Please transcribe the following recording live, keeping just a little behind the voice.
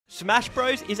Smash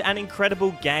Bros is an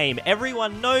incredible game.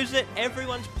 Everyone knows it,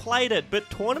 everyone's played it, but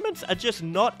tournaments are just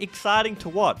not exciting to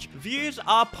watch. Views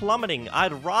are plummeting.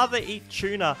 I'd rather eat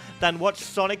tuna than watch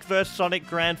Sonic vs. Sonic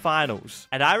Grand Finals.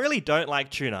 And I really don't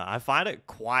like tuna. I find it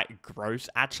quite gross,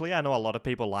 actually. I know a lot of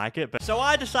people like it, but so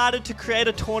I decided to create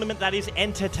a tournament that is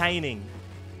entertaining.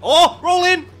 Oh, roll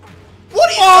in! What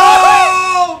are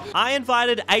you doing? I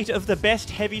invited 8 of the best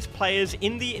heavies players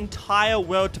in the entire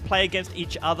world to play against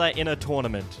each other in a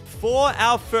tournament. For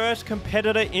our first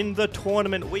competitor in the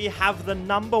tournament, we have the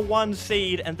 #1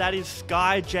 seed, and that is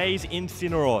skyjay's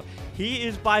Incineroar. He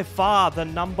is by far the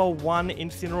 #1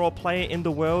 Incineroar player in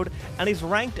the world, and is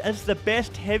ranked as the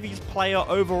best heavies player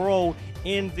overall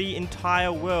in the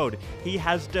entire world. He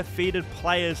has defeated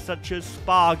players such as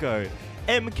Spargo.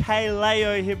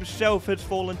 MKLeo himself has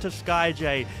fallen to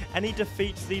skyjay, and he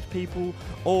defeats these people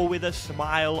all with a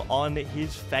smile on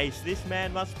his face. This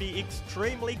man must be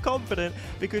extremely confident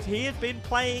because he has been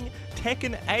playing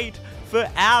Tekken 8 for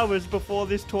hours before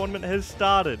this tournament has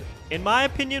started. In my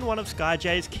opinion, one of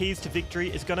skyjay's keys to victory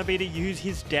is going to be to use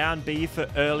his down B for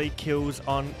early kills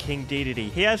on King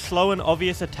Dedede. He has slow and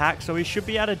obvious attacks, so he should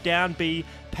be able to down B,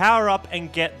 power up,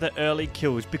 and get the early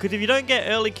kills. Because if you don't get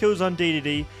early kills on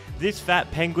Dedede, this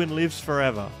fat penguin lives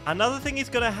forever. Another thing he's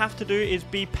going to have to do is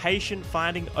be patient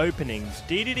finding openings.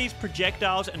 Dedede's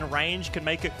projectiles and range can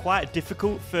make it quite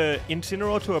difficult for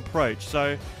Incineroar to approach,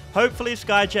 so hopefully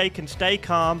skyjay can stay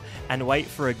calm and wait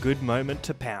for a good moment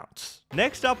to pounce.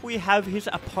 Next up we have his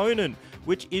opponent,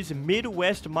 which is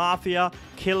Midwest Mafia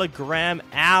Kilogram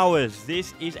Hours.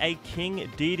 This is a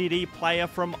King Dedede player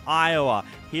from Iowa.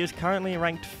 He is currently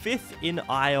ranked 5th in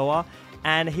Iowa,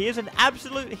 and he is an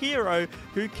absolute hero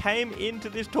who came into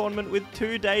this tournament with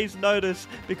 2 days notice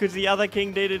because the other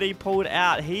King Dedede pulled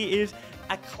out. He is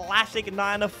a classic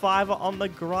 9-to-5er on the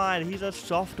grind. He's a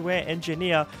software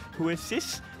engineer who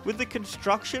assists with the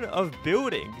construction of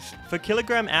buildings. For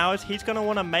Kilogram Hours, he's going to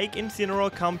want to make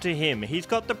Incineroar come to him. He's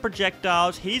got the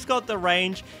projectiles, he's got the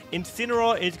range.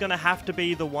 Incineroar is going to have to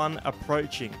be the one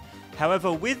approaching.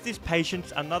 However, with this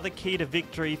patience, another key to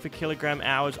victory for Kilogram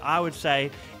Hours, I would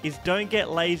say, is don't get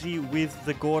lazy with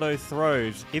the Gordo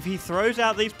throws. If he throws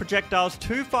out these projectiles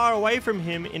too far away from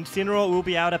him, Incineroar will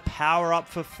be able to power up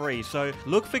for free. So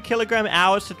look for Kilogram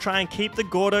Hours to try and keep the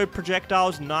Gordo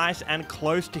projectiles nice and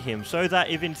close to him, so that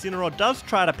if Incineroar does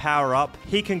try to power up,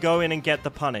 he can go in and get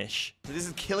the punish. So this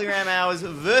is Kilogram Hours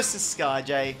versus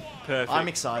skyjay. Perfect. I'm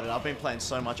excited. I've been playing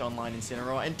so much online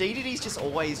Incineroar, and Dedede's just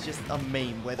always just a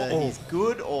meme, whether he's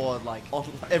good or like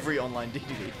every online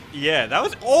Dedede. Yeah, that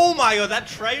was, oh my god, that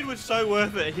trade was so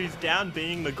worth it. He's down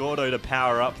being the Gordo to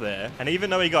power up there, and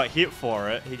even though he got hit for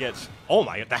it, he gets, oh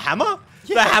my god, the hammer?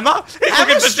 Yeah. The hammer? He's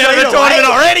looking for 7 the tournament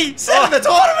already! 7 the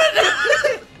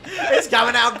tournament! It's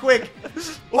coming out quick.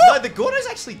 No, the Gordo's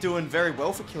actually doing very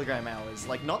well for Kilogram Hours.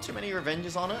 Like, not too many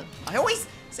revenges on it. I always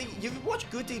see, you watch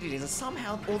good DDDs and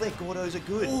somehow all their Gordos are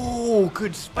good. Oh,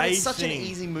 good spacing. But it's such an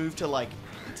easy move to like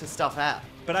to stuff out.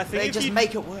 But I think they if just you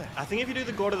make it work. I think if you do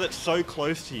the Gordo that's so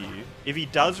close to you, if he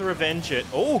does revenge it,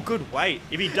 oh, good weight.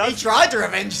 If he does, he tried to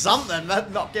revenge something,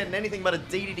 but not getting anything but a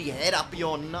DDD head up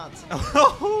your nuts.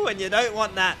 Oh, and you don't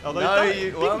want that. Although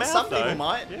no, well, some though. people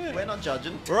might. Yeah. We're not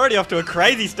judging. We're already off to a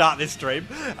crazy start this stream.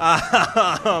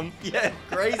 Yeah,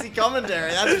 crazy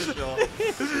commentary, that's for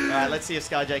sure. Alright, let's see if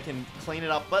skyjay can clean it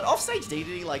up. But offstage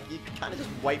DDD, like, you kind of just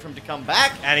wait for him to come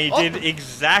back. And he did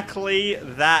exactly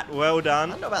that. Well done.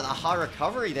 I don't know about the high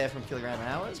recovery there from Kilogram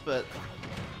Hours, but...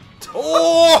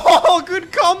 Oh,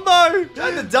 good combo!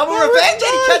 And the double revenge,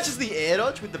 and he catches the air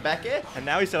dodge with the back air. And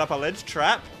now he set up a ledge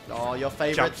trap. Oh, your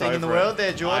favorite thing in the world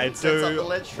there, Jordan. I sets up do the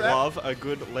ledge trap. love a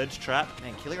good ledge trap.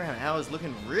 Man, Kilogram Hours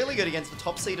looking really good against the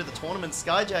top seed of the tournament.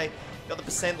 skyjay got the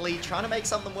percent lead, trying to make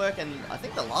something work, and I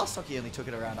think the last stock he only took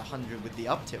it around 100 with the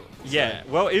up tilt. Yeah,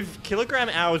 well, if Kilogram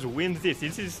Hours wins this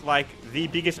is like the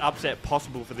biggest upset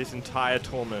possible for this entire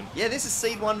tournament. Yeah, this is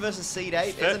seed 1 versus seed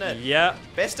 8, isn't it? Yeah.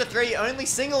 Best of 3, only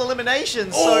single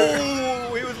elimination, so...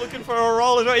 Oh, he was looking for a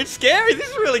roll as well. It's scary, this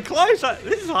is really close.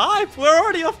 This is hype, we're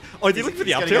already off. Oh, did he look for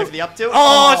the up tilt? Go for the up tilt?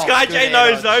 Oh, skyjay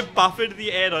knows though, buffered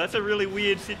the air dodge. That's a really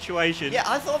weird situation. Yeah,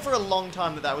 I thought for a long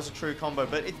time that was a true combo,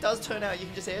 but it does turn out you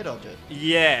can just air dodge it.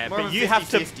 Yeah, More but you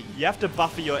 50-50. have to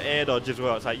buffer your air dodge as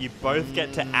well. It's like you both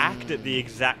get to act at the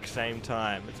exact same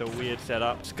time. It's a weird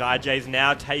setup. skyjay's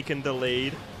now taken the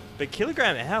lead. But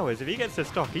Kilogram Hours, if he gets the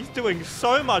stock, he's doing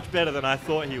so much better than I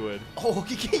thought he would. Oh,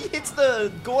 he hits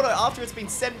the Gordo after it's been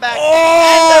sent back.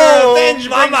 Oh, and the revenge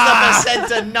brings the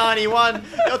percent to 91.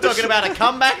 You're talking about a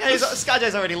comeback.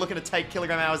 skyjay's already looking to take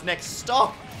Kilogram Hours' next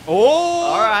stock. Oh!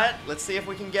 All right, let's see if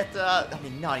we can get,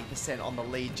 90% on the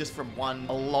lead just from one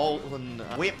lolling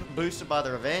whip boosted by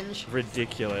the revenge.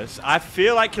 Ridiculous. I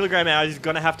feel like Kilogram Hours is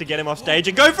going to have to get him off stage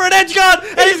and go for an edge guard,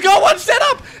 and he's got one set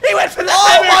up. He went for the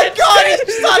hammer. My God,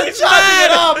 he started charging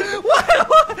it up.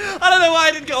 I don't know why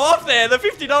he didn't go off there. The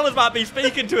 $50 might be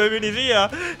speaking to him in his ear.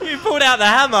 He pulled out the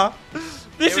hammer.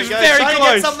 This is very Trying close.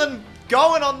 to get something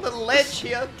going on the ledge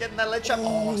here. Getting that ledge up.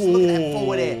 Oh, look at that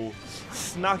forward air.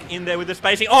 Snuck in there with the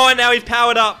spacing. Oh, and now he's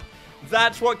powered up.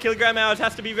 That's what Kilogram Hours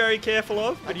has to be very careful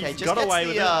of. But Okay, he's just got away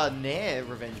with it. Nair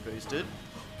revenge boosted.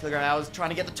 Kilogram Hours trying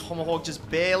to get the tomahawk, just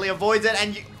barely avoids it,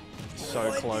 and you.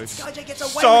 So close. skyjay gets away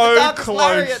with the So darkest close.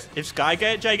 lariat. If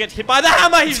skyjay gets hit by the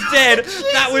hammer, he's dead.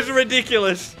 That was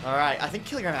ridiculous. All right, I think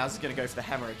Kilogram Hours is going to go for the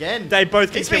hammer again. They both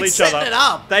can He's kill been each setting other. it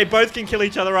up. They both can kill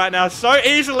each other right now so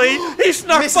easily. He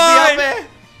snuck Misses by. the up air.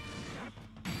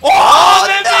 Oh,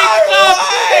 no the mix-up!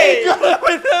 He got it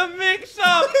with the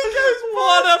mix-up!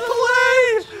 What a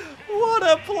play! What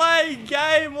a play!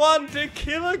 Game 1 to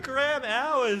Kilogram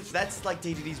Hours. That's like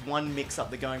DDD's one mix-up,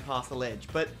 the going past the ledge,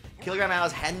 but Kilogram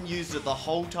Hours hadn't used it the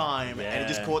whole time, and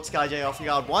he just caught skyjay off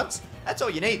guard once. That's all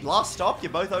you need. Last stop,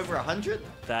 you're both over 100.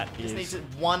 That Just is...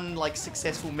 needs one like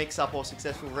successful mix-up or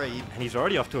successful read. And he's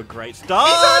already off to a great start.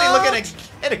 He's already looking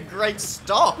at a great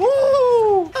stop.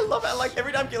 Woo! I love how like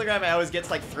every time Kilogram Hours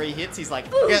gets like 3 hits, he's like,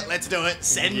 yeah, let's do it.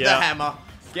 Send the hammer.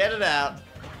 Get it out.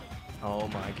 Oh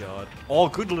my god. Oh,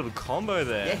 good little combo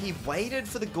there. Yeah, he waited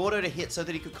for the Gordo to hit so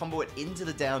that he could combo it into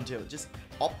the down tilt. Just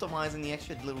optimizing the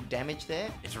extra little damage there.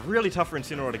 It's really tough for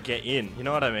Incineroar to get in. You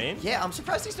know what I mean? Yeah, I'm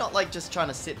surprised he's not like just trying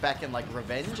to sit back and like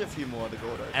revenge a few more of the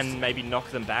Gordos. And maybe knock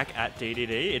them back at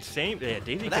DDD. It seemed, yeah,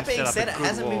 DDD But that can being set said, up it a good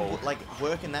hasn't wall. been like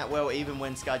working that well even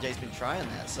when skyjay's been trying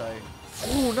that, so...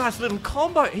 Oh, nice little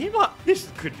combo. He might. This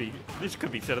could be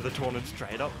set of the tournament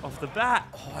straight up off the bat.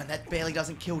 Oh, and that barely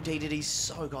doesn't kill DDD. He's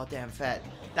so goddamn fat.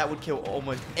 That would kill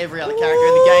almost every other character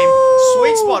in the game.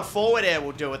 Sweet spot forward air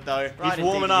will do it though. Right He's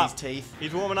warming in up. DDD's teeth.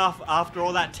 He's warming up after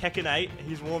all that Tekken 8.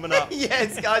 He's warming up. Yeah,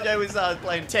 skyjay was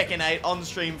playing Tekken 8 on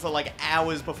stream for like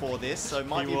hours before this, so it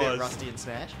might be a bit rusty in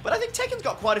Smash. But I think Tekken's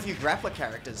got quite a few grappler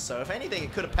characters, so if anything,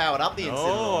 it could have powered up the Incineroar.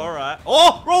 Oh, all right.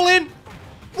 Oh, roll in.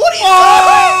 What are you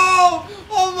doing?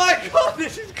 Oh my god,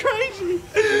 this is crazy.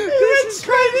 This is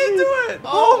crazy. into it.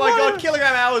 Oh my god,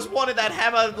 Kilogram Hours wanted that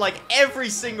hammer like every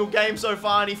single game so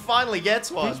far, and he finally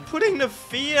gets one. He's putting the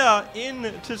fear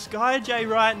into skyjay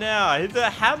right now. The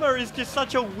hammer is just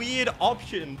such a weird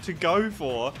option to go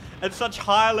for at such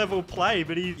high level play,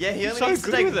 but he's Yeah, he only so needs to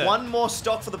good take with it. one more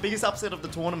stock for the biggest upset of the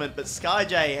tournament, but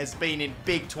skyjay has been in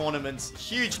big tournaments,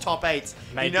 huge top 8s.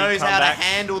 Made He big knows how to comebacks.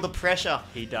 handle the pressure.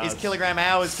 He does. Is Kilogram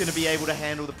Hours going to be able to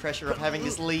handle the pressure of having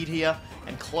this lead here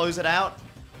and close it out?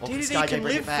 Or can DDD skyjay can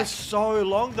bring live it back? for so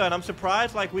long though, and I'm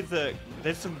surprised like with the,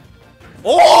 there's some...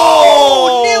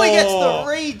 Oh! Nearly gets the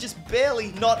read, just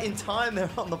barely not in time there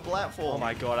on the platform. Oh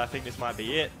my god, I think this might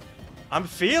be it. I'm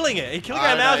feeling it. I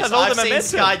Kilogram don't Hours know, has so all I've the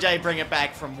seen momentum. skyjay bring it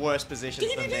back from worse positions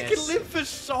than DDD this. can live for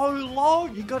so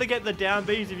long. You got to get the down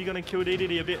Bs if you're going to kill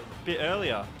DDD a bit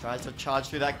earlier. Tries to charge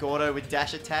through that Gordo with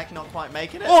dash attack, not quite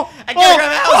making it. Oh, and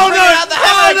Kilogram Hours bringing out the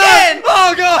hammer again!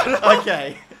 Oh god!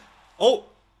 Okay.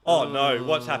 Oh no,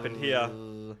 what's happened here?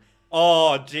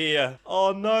 Oh dear.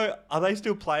 Oh no, are they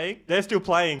still playing? They're still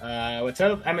playing. What's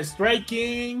up? I'm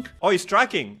striking. Oh, he's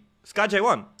striking. skyjay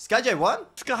won. skyjay won?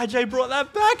 skyjay brought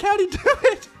that back. How'd he do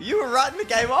it? You were writing the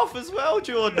game off as well,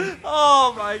 Jordan.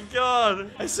 Oh my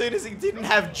god. As soon as he didn't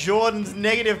have Jordan's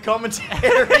negative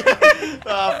commentary,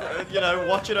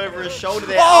 watching over his shoulder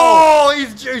there. Oh,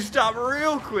 he's juiced up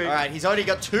real quick. All right, he's already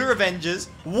got 2 revenges.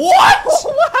 What?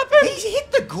 What happened? He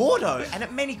hit the Gordo, and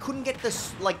it meant he couldn't get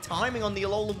this timing on the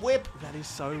Alolan Whip. That is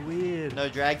so weird. No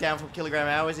drag down from Kilogram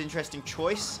Hours. Interesting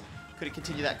choice. Could have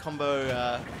continued that combo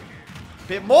a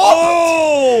bit more.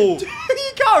 Oh!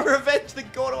 You can't revenge the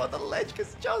Gordo on the ledge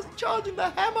because it's just charging the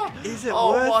hammer. Is it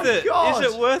oh worth my it? God.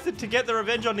 Is it worth it to get the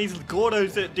revenge on these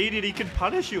Gordos that DDD can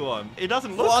punish you on? It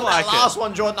doesn't look Well, on like that last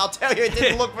one, Jordan, I'll tell you, it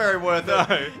didn't look very worth it.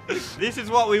 No. This is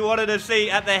what we wanted to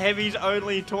see at the heavies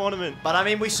only tournament. But I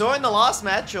mean, we saw in the last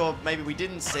match, or maybe we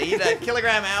didn't see, that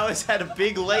Kilogram Hours had a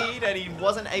big lead and he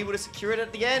wasn't able to secure it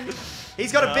at the end.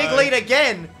 He's got a big lead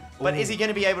again. But is he going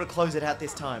to be able to close it out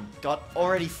this time? Got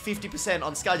already 50%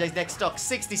 on skyjay's next stock,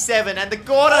 67, and the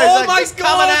Gordos are just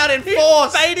coming out in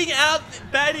force. Baiting out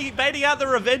the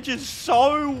revenges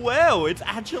so well. It's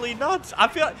actually nuts. I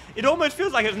feel it almost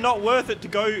feels like it's not worth it to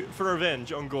go for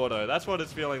revenge on Gordo. That's what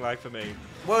it's feeling like for me.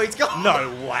 Well, he's got no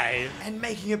way. And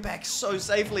making it back so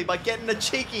safely by getting a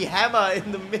cheeky hammer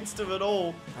in the midst of it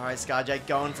all. All right, skyjay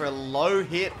going for a low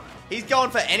hit He's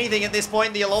going for anything at this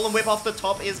point. The Alolan Whip off the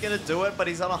top is going to do it, but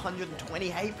he's on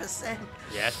 128%.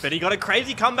 Yes, but he got a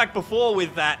crazy comeback before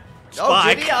with that spike. Oh,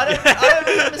 did he? I don't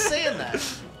remember seeing that.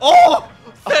 Oh,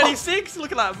 36.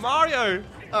 Look at that, Mario.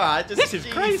 All right, just this is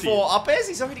crazy. 4 up airs.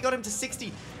 He's already got him to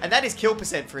 60, and that is kill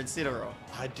percent for Incineroar.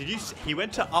 Did you see? He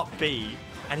went to up B,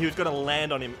 and he was going to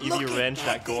land on him if he revenged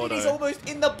that Gordo. He's almost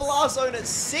in the blast zone at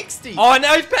 60. Oh, and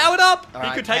now he's powered up. All He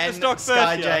right, could take the stock first.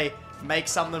 skyjay make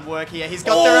something work here. He's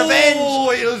got the revenge.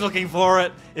 Oh, he was looking for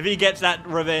it. If he gets that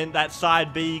revenge, that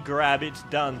side B grab, it's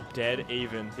done. Dead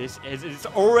even. It's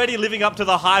already living up to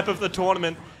the hype of the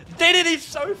tournament. Did it? He's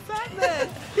so fat, man.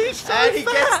 He's so fat. And he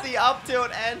gets the up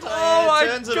tilt anti-air, Oh my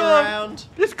turns it God. around.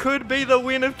 This could be the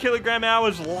win of Kilogram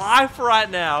Hour's life right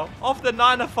now. Off the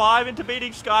 9-5 into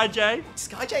beating skyjay.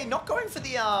 skyjay not going for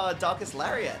the Darkest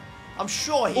Lariat. I'm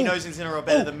sure he knows Incineroar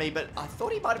better than me, but I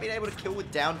thought he might have been able to kill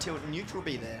with down tilt and neutral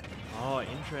B there. Oh,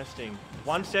 interesting.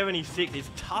 176. It's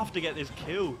tough to get this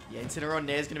kill. Yeah, Incineroar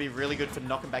Nair is going to be really good for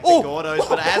knocking back the Gordos,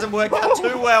 but it hasn't worked out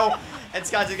too well. And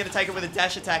skyjay's going to take it with a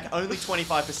dash attack, only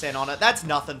 25% on it. That's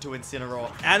nothing to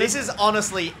Incineroar. And this is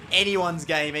honestly anyone's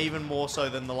game, even more so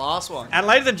than the last one. And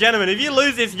ladies and gentlemen, if you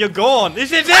lose this, you're gone.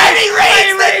 This is it. And he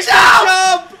reads the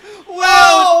jump!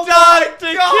 Well done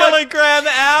to God. Kilogram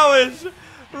Hours.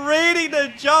 Reading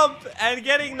the jump and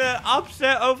getting the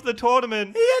upset of the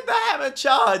tournament. He had the hammer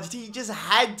charged. He just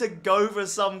had to go for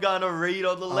some kind of read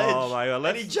on the ledge. Oh my God.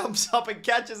 And he jumps up and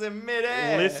catches him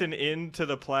midair. Listen in to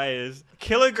the players.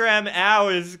 Kilogram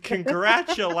Hours,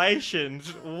 congratulations.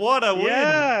 What a win.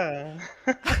 Yeah.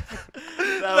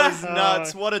 That was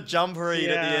nuts. What a jump read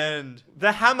at the end.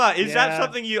 The hammer, is that Yeah.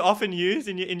 something you often use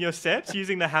in your sets,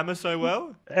 using the hammer so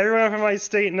well? Everyone from my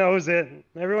state knows it.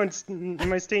 Everyone in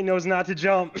my state knows not to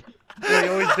jump. They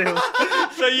always do.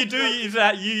 So you do use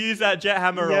that, you use that jet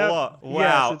hammer Yep. a lot.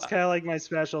 Wow. Yes, it's kind of like my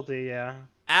specialty, yeah.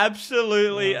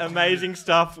 Absolutely amazing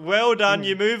stuff. Well done.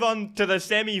 You move on to the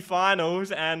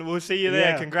semi-finals, and we'll see you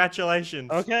there. Yeah.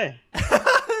 Congratulations. Okay.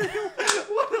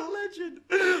 What a legend.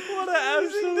 What an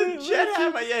absolute The jet legend.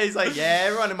 hammer. Yeah, he's like, yeah,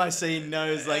 everyone in my scene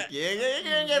knows, like, yeah, you're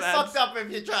going to get That's- fucked up if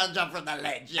you try and jump from the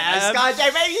ledge. Yeah, Abs-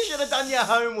 skyjay, maybe you should have done your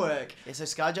homework. Yeah, so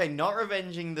skyjay not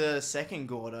revenging the second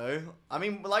Gordo. I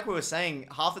mean, like we were saying,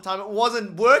 half the time it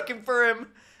wasn't working for him.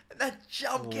 That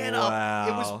jump get up,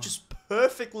 it Wow. was just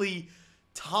perfectly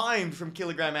timed from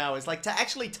Kilogram Hours. Like, to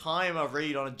actually time a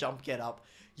read on a jump get up,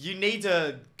 you need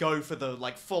to go for the,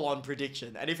 like, full-on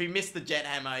prediction. And if he missed the jet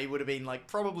hammer, he would have been, like,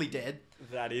 probably dead.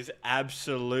 That is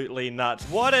absolutely nuts.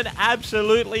 What an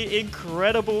absolutely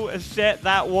incredible set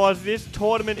that was. This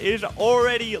tournament is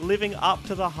already living up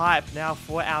to the hype. Now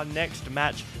for our next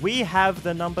match, we have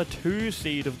the number 2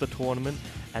 seed of the tournament,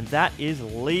 and that is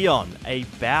Leon, a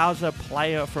Bowser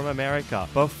player from America.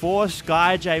 Before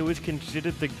skyjay was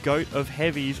considered the GOAT of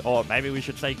heavies, or maybe we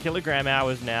should say Kilogram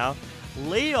Hours now,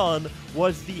 Leon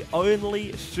was the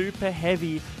only super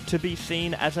heavy to be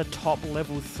seen as a top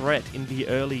level threat in the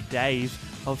early days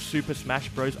of Super Smash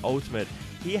Bros. Ultimate.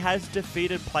 He has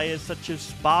defeated players such as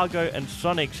Spargo and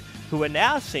Sonics, who are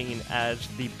now seen as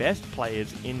the best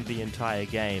players in the entire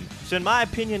game. So in my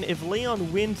opinion, if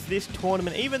Leon wins this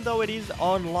tournament, even though it is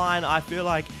online, I feel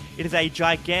like it is a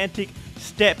gigantic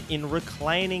step in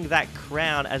reclaiming that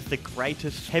crown as the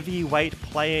greatest heavyweight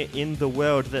player in the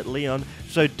world that Leon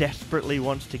so desperately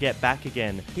wants to get back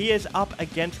again. He is up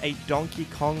against a Donkey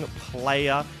Kong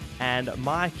player, and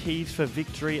my keys for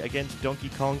victory against Donkey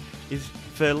Kong is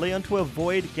for Leon to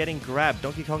avoid getting grabbed.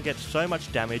 Donkey Kong gets so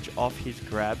much damage off his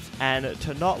grabs, and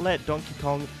to not let Donkey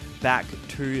Kong back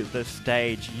to the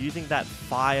stage. Using that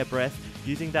fire breath,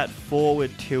 using that forward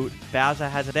tilt, Bowser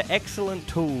has the excellent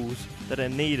tools that are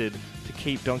needed to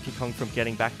keep Donkey Kong from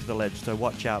getting back to the ledge, so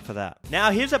watch out for that.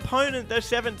 Now his opponent, the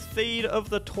 7th seed of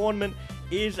the tournament,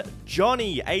 is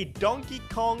Johnny, a Donkey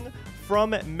Kong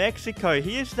from Mexico.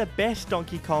 He is the best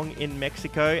Donkey Kong in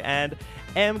Mexico, and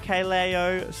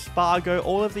MKLeo, Spargo,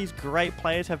 all of these great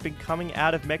players have been coming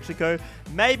out of Mexico.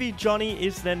 Maybe Johnny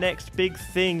is the next big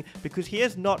thing because he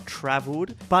has not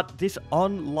traveled, but this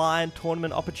online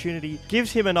tournament opportunity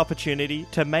gives him an opportunity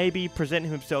to maybe present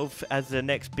himself as the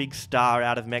next big star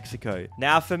out of Mexico.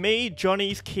 Now for me,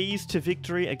 Johnny's keys to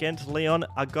victory against Leon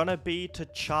are gonna be to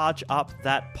charge up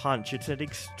that punch. It's an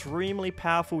extremely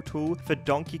powerful tool for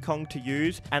Donkey Kong to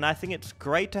use, and I think it's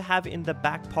great to have in the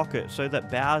back pocket so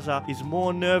that Bowser is more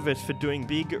more nervous for doing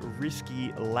big,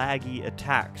 risky, laggy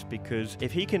attacks, because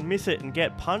if he can miss it and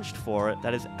get punched for it,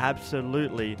 that is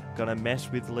absolutely gonna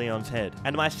mess with Leon's head.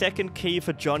 And my second key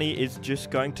for Johnny is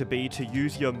just going to be to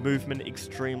use your movement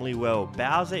extremely well.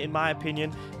 Bowser, in my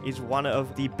opinion, is one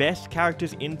of the best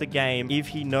characters in the game if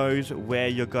he knows where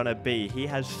you're gonna be. He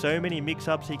has so many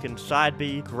mix-ups. He can side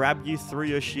B, grab you through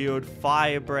your shield,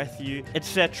 fire breath you,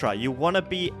 etc. You want to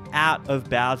be out of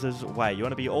Bowser's way. You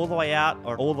want to be all the way out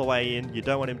or all the way in. You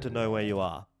don't want him to know where you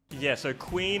are. Yeah, so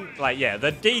Queen,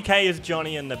 the DK is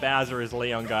Johnny and the Bowser is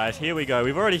Leon, guys. Here we go.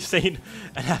 We've already seen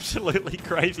an absolutely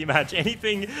crazy match.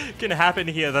 Anything can happen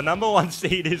here. The #1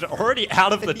 seed is already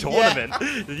out of the tournament.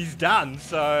 He's done,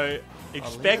 so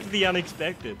expect the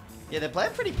unexpected. Yeah, they're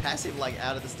playing pretty passive,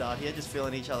 out of the start here, just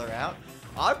feeling each other out.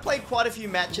 I've played quite a few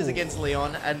matches against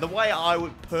Leon, and the way I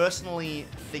would personally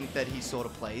think that he sort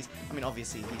of plays, I mean,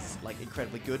 obviously he's,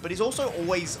 incredibly good, but he's also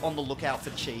always on the lookout for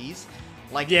cheese.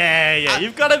 Yeah,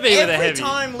 you've got to be with a heavy. Every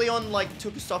time Leon,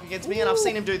 took a stock against me, and I've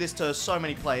seen him do this to so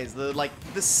many players,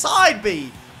 the side B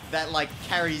that,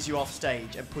 carries you off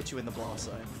stage and puts you in the blast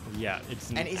zone. Yeah, it's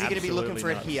And is he going to be looking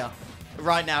for it here,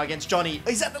 right now, against Johnny?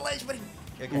 He's at the ledge, but he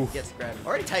gets the grab.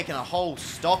 Already taken a whole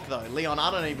stock, though. Leon,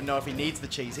 I don't even know if he needs the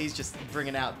cheese. He's just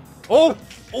bringing out some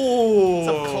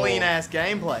clean-ass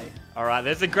gameplay. All right,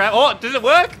 there's a grab. Oh, does it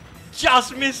work?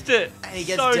 Just missed it. And he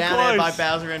gets down there by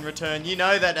Bowser in return. You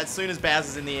know that as soon as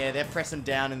Bowser's in the air, they're pressing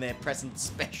down and they're pressing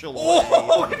special.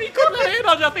 Oh, if he got the hand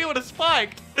dodge, I think it would have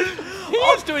spiked.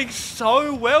 He's doing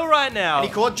so well right now. And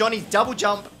he caught Johnny's double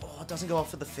jump. Oh, it doesn't go off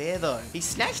for the fair, though. He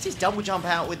snatched his double jump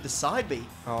out with the side B.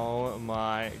 Oh,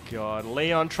 my God.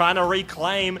 Leon trying to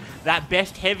reclaim that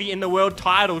best heavy in the world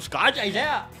title. skyjay's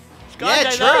out.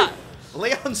 skyjay's out.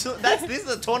 Leon's, this is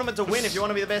a tournament to win if you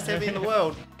want to be the best heavy in the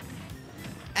world.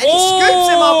 And he scoops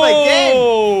him up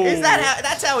again.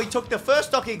 That's how he took the first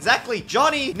stock exactly.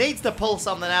 Johnny needs to pull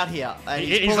something out here. And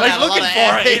he's looking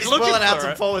for it. He's pulling out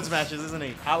some forward smashes, isn't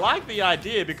he? I like the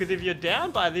idea, because if you're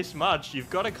down by this much, you've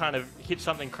got to kind of hit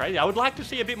something crazy. I would like to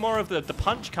see a bit more of the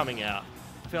punch coming out.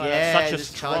 I feel like that's such a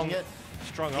strong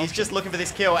option. He's just looking for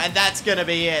this kill, and that's going to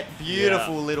be it.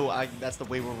 Beautiful little... that's the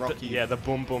We Will Rock You. Yeah, the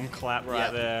boom boom clap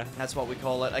right there. That's what we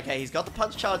call it. Okay, he's got the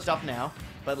punch charged up now.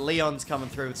 But Leon's coming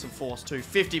through with some force too.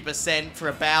 50% for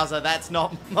a Bowser, that's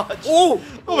not much. Oh,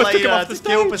 almost took him off the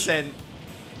kill stage. Percent.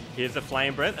 Here's the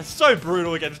flame breath. It's so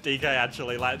brutal against DK,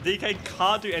 actually. DK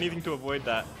can't do anything to avoid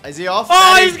that. Is he off?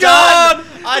 Oh, he's gone!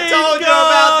 I told you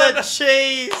about the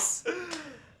cheese!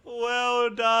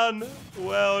 Well done.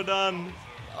 Well done.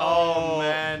 Oh,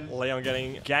 man. Leon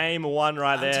getting game 1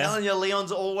 right there. I'm telling you,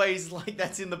 Leon's always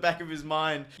that's in the back of his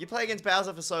mind. You play against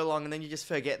Bowser for so long and then you just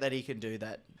forget that he can do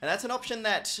that. And that's an option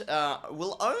that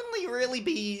will only really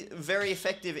be very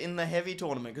effective in the heavy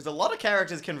tournament, because a lot of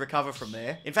characters can recover from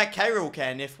there. In fact, K-Rool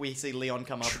can if we see Leon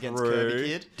come up against Kirby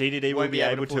Kid. DDD will be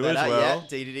able to as well. Yeah,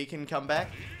 DDD can come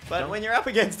back. But when you're up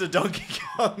against a Donkey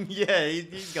Kong, yeah,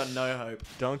 he's got no hope.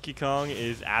 Donkey Kong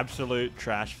is absolute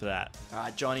trash for that.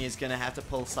 Alright, Johnny is going to have to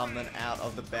pull something out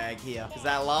of the bag here, because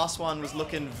that last one was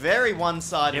looking very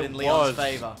one-sided in Leon's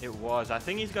favor. It was. I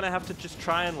think he's going to have to just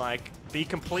try and, be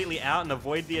completely out and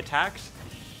avoid the attacks,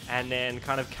 and then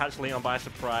kind of catch Leon by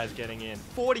surprise getting in.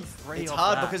 43 It's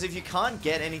hard because if you can't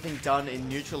get anything done in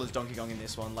neutral as Donkey Kong in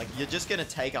this one, you're just going to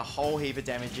take a whole heap of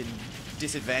damage and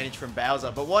disadvantage from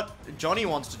Bowser. But what Johnny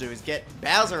wants to do is get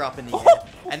Bowser up in the air,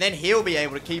 and then he'll be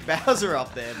able to keep Bowser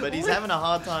up there, but he's having a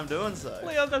hard time doing so.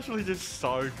 Leon's actually just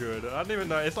so good. I don't even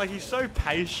know. It's he's so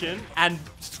patient and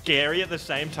scary at the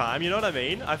same time. You know what I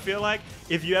mean? I feel like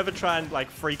if you ever try and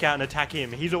freak out and attack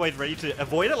him, he's always ready to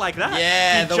avoid it like that.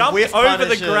 Yeah, he jumped over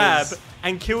the grab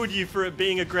and killed you for it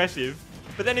being aggressive.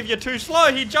 But then if you're too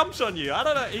slow, he jumps on you. I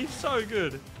don't know. He's so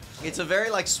good. It's a very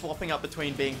swapping up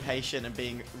between being patient and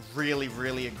being really,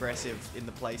 really aggressive in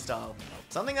the playstyle.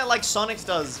 Something that Sonic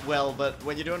does well, but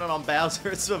when you're doing it on Bowser,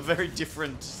 it's a very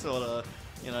different sort of,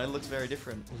 it looks very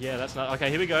different. Yeah, that's not... Okay,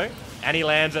 here we go. And he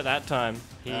lands at that time.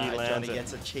 Johnny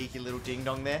gets a cheeky little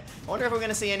ding-dong there. I wonder if we're going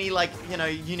to see any,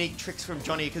 unique tricks from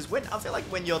Johnny, because I feel like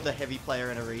when you're the heavy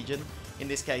player in a region, in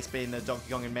this case being the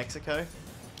Donkey Kong in Mexico,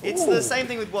 it's the same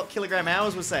thing with what Kilogram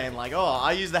Hours was saying, oh,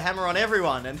 I use the hammer on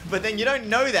everyone, but then you don't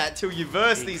know that till you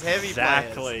verse these heavy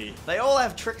players. They all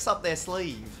have tricks up their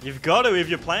sleeve. You've got to, if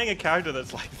you're playing a character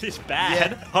that's this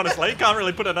bad, honestly, you can't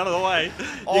really put it another way.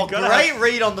 Oh, great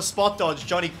read on the spot dodge.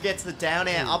 Johnny gets the down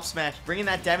air up smash, bringing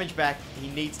that damage back. He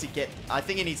needs to I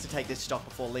think he needs to take this stock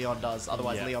before Leon does,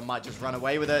 otherwise Leon might just run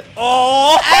away with it.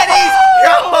 Oh! And he's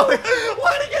going!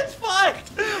 Why did he get spiked?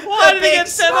 Why did he get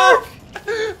sent off?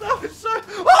 That was so...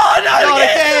 Oh, not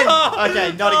again!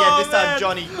 Okay, not again. This time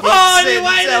Johnny gets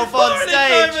himself on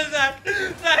stage.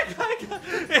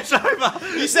 it's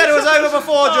over. You said it was over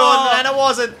before, Jordan, and it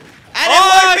wasn't. And it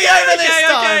won't be over this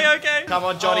time. Okay. Come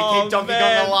on, Johnny, keep Donkey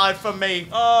Kong alive for me.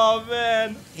 Oh,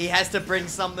 man. He has to bring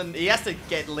something. He has to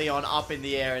get Leon up in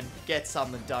the air and get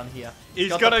something done here. He's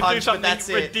got got the to punch, do but something that's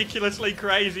it. ridiculously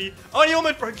crazy. Oh, he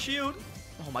almost broke shield.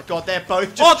 Oh my god, they're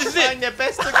both just this is trying their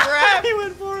best to grab. He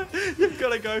went for it. You've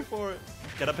got to go for it.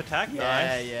 Get up attack. Yeah,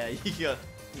 Nice. yeah, you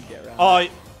get around. Oh,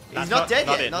 he's not dead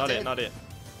yet. Not it.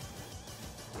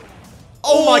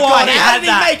 Oh my Oh, god, he how had did he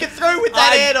that. make it through with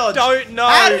that air dodge? I don't know.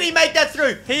 How did he make that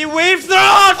through? He weaves through.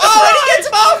 Oh, and he gets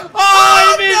him off!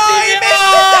 Oh, he missed no, it. he missed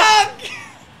Oh. the dunk!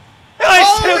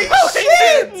 Holy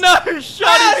shit. No shot.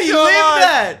 How did he still live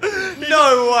alive. that?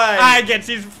 No way! I gets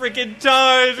his freaking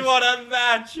toes. What a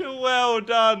match. Well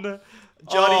done.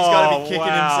 Johnny's got to be kicking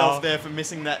wow. himself there for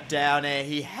missing that down air.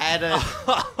 He had it.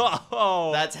 Oh.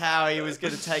 That's how he was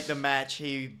going to take the match.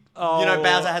 You Oh. know,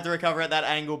 Bowser had to recover at that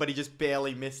angle, but he just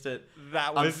barely missed it.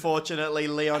 That was Unfortunately,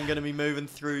 Leon going to be moving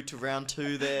through to round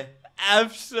 2 there.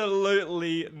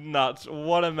 absolutely nuts.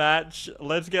 What a match.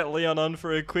 Let's get Leon on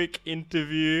for a quick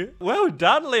interview. Well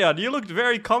done, Leon. You looked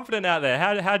very confident out there.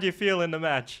 How do you feel in the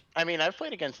match? I mean, I've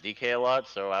played against DK a lot,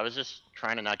 so I was just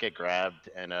trying to not get grabbed,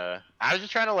 and I was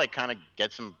just trying to like kind of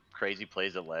get some crazy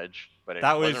plays at ledge. But it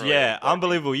That was, wasn't really working.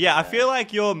 unbelievable. Yeah, I feel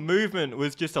like your movement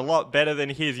was just a lot better than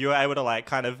his. You were able to like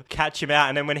kind of catch him out,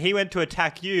 and then when he went to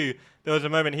attack you, there was a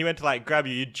moment he went to like grab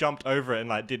you, you jumped over it and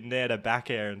like did nair to back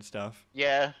air and stuff.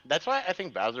 Yeah, that's why I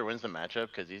think Bowser wins the matchup,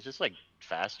 because he's just like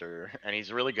faster, and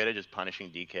he's really good at just punishing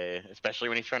DK, especially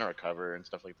when he's trying to recover and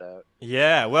stuff like that.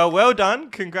 Yeah, well done.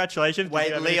 Congratulations. Did you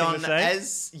Wait, have anything Leon, to say?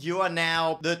 as you are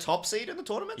now the top seed in the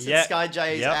tournament Yeah. since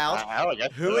SkyJay is Yep. out, I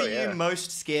guess who so, are yeah. you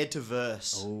most scared to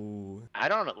verse? Ooh. I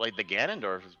don't know, like the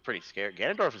Ganondorf is pretty scary.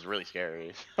 Ganondorf is really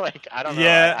scary. Like, I don't know.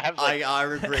 Yeah. I have like, I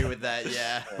agree with that,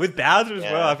 yeah. With Bowser as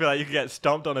well, Yeah. I feel like you could get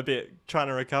stomped on a bit trying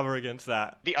to recover against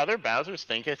that. the other Bowsers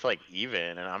think it's like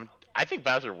even, and I think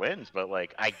Bowser wins, but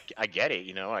like I get it,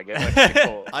 you know. I get like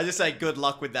people. I just say good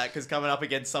luck with that, because coming up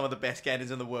against some of the best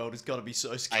Ganons in the world has got to be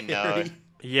so I scary. know.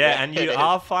 Yeah, and you it is.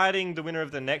 are fighting the winner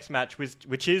of the next match,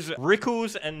 which is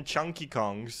Rickles and Chunky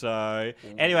Kong. So,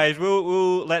 anyways,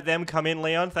 we'll let them come in,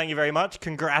 Leon. Thank you very much.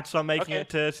 Congrats on making it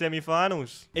to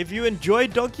semi-finals. If you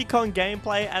enjoyed Donkey Kong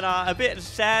gameplay and are a bit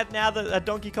sad now that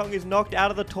Donkey Kong is knocked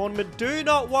out of the tournament, do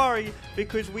not worry,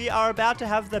 because we are about to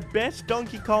have the best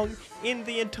Donkey Kong in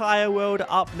the entire world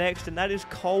up next, and that is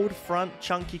Cold Front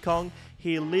Chunky Kong.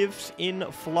 He lives in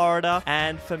Florida,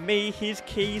 and for me, his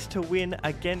keys to win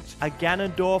against a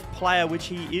Ganondorf player, which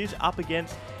he is up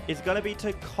against, is going to be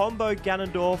to combo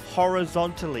Ganondorf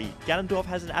horizontally. Ganondorf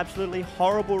has an absolutely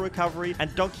horrible recovery,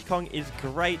 and Donkey Kong is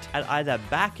great at either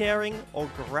back airing or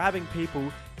grabbing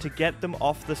people to get them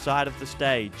off the side of the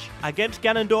stage. Against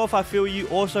Ganondorf, I feel you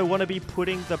also want to be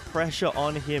putting the pressure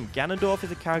on him. Ganondorf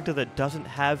is a character that doesn't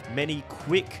have many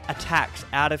quick attacks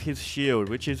out of his shield,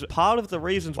 which is part of the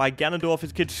reasons why Ganondorf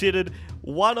is considered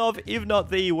one of, if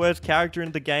not the worst character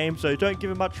in the game, so don't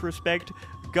give him much respect.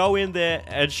 Go in there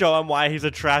and show him why he's a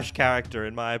trash character,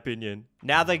 in my opinion.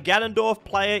 Now, the Ganondorf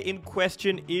player in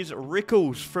question is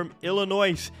Rickles from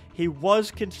Illinois. He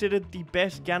was considered the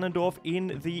best Ganondorf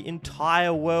in the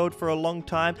entire world for a long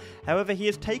time. However, he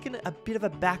has taken a bit of a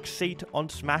back seat on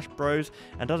Smash Bros.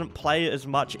 And doesn't play as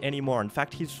much anymore. In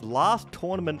fact, his last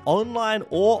tournament, online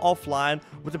or offline,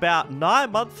 was about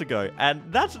 9 months ago. And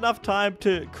that's enough time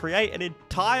to create an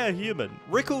entire human.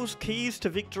 Rickles' keys to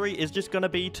victory is just going to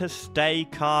be to stay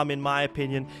calm, in my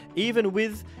opinion. Even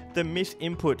with the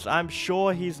misinputs, I'm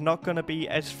sure he's not going to be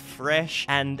as fresh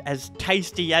and as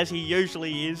tasty as he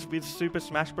usually is with Super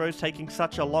Smash Bros. Taking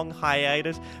such a long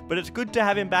hiatus, but it's good to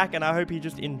have him back, and I hope he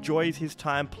just enjoys his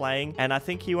time playing. And I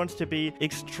think he wants to be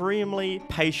extremely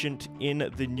patient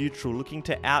in the neutral, looking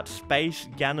to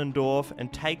outspace Ganondorf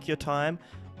and take your time.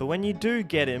 But when you do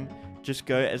get him, just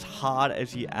go as hard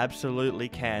as you absolutely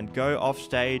can. Go off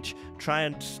stage, try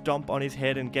and stomp on his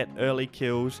head and get early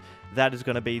kills. That is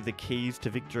going to be the keys to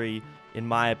victory, in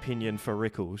my opinion, for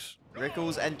Rickles.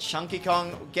 Rickles and Chunky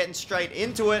Kong getting straight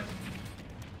into it.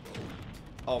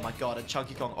 Oh my god, and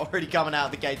Chunky Kong already coming out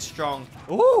of the gate strong.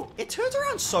 Ooh! It turns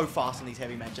around so fast in these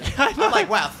heavy matches. I'm like,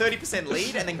 wow, 30%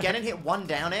 lead, and then Ganon hit one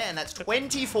down air, and that's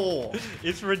 24.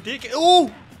 It's ridiculous.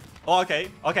 Ooh! Oh, okay.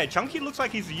 Okay, Chunky looks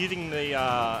like he's using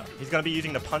the, he's going to be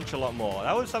using the punch a lot more.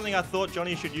 That was something I thought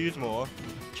Johnny should use more.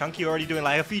 Chunky already doing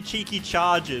like a few cheeky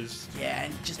charges. Yeah,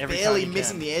 and just Every barely time he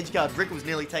missing can. the edge guard. Rick was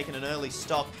nearly taking an early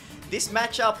stock. This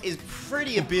matchup is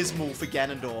pretty abysmal for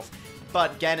Ganondorf.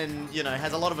 But Ganon, you know,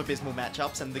 has a lot of abysmal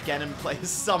matchups, and the Ganon players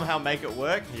somehow make it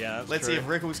work. Yeah, that's Let's true. see if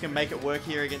Rickles can make it work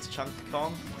here against Chunky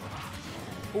Kong.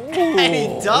 Ooh, And he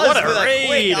does what a with a quick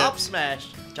read. up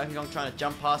smash. Chunky Kong trying to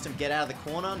jump past him, get out of the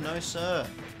corner. No, sir.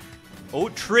 Oh,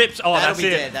 trips. Oh, That'll that's be it.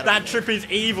 dead, that'll That be trip is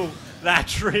evil. That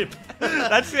trip.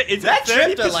 That's it. Is That it 30%?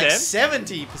 tripped at like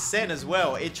 70% as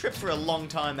well. It tripped for a long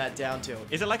time, that down tilt.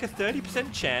 Is it like a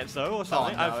 30% chance though, or Oh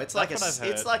something? no, it's like that's what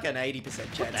I've it's heard. like an 80%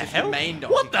 chance. What the If hell? you main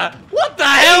Donkey What the? Kong. What the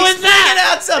hell He's is that?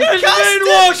 out some He was custom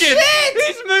moonwalking. shit!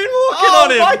 He's moonwalking Oh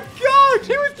on him. my god!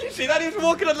 Did you see that? He was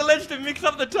walking on the ledge to mix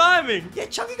up the timing. Yeah,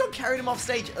 Chunky Kong carried him off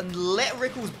stage and let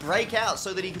Rickles break out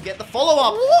so that he could get the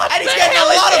follow-up. And he's the getting a hell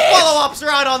is lot of this? follow-ups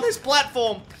right on this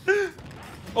platform.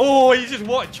 Oh, he's just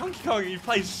what? Chunky Kong, he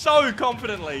plays so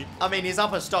confidently. I mean, he's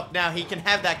upper stock now. He can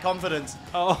have that confidence.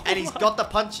 Oh, And he's got the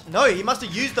punch. No, he must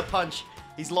have used the punch.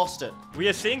 He's lost it. We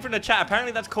are seeing from the chat,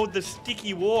 apparently that's called the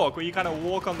sticky walk, where you kind of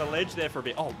walk on the ledge there for a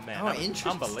bit. Oh, man, Oh, that was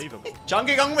interesting. unbelievable.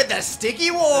 Chunky Kong with the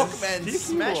sticky walk, The man. sticky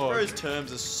Smash walk. Bros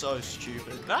terms are so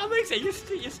stupid. That makes sense.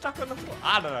 You're stuck on the floor.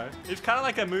 I don't know. It's kind of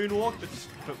like a moonwalk,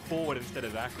 but forward instead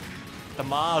of backwards. The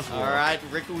Mars walk. All right,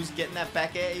 Rickles getting that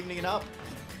back air, evening it up.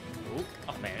 Ooh.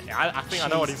 Oh, man. I think I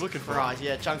know what he's looking for. Right,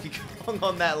 yeah, Chunky Kong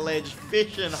on that ledge,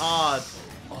 fishing hard.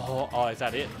 Oh, is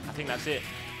that it? I think that's it.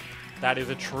 That is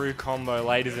a true combo,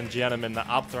 ladies and gentlemen. The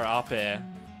up throw up air.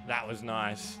 That was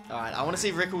nice. All right, I want to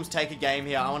see Rickles take a game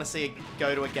here. I want to see it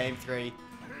go to a game 3.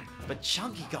 But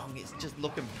Chunky Kong is just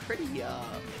looking pretty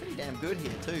damn good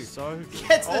here too. So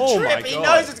Gets the oh my trip. He God.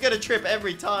 knows it's gonna trip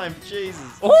every time.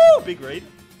 Jesus. Oh, big read.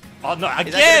 Oh no, again!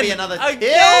 Is that gonna be another kill?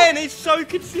 Again! He's so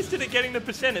consistent at getting the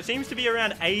percent. It seems to be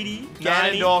around 80,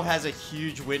 90. Ganondorf has a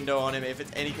huge window on him. If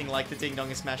it's anything like the Ding Dong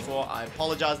in Smash 4, I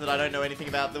apologize that I don't know anything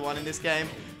about the one in this game.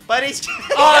 But he's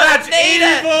Oh, that's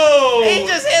evil! He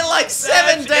just hit like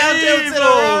 7 That's down tilts in a evil!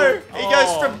 row. He goes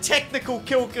Oh. from technical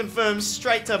kill confirmed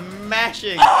straight to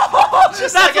mashing.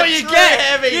 That's like a what you true get!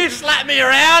 heavy. You slap me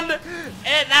around, and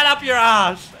that up your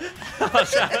ass.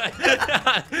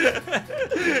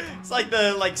 It's like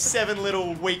the 7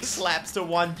 little weak slaps to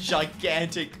one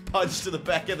gigantic punch to the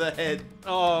back of the head.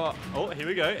 Oh, here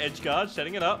we go. Edge guard,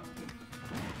 setting it up.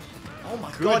 Oh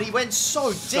my god, he went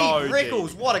so So deep.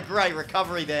 Rickles, what a great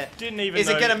recovery there. Didn't even Is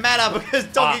it know- going to matter because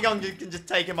Donkey Kong can just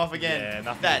take him off again? Yeah,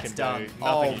 nothing That's you can done. do. Nothing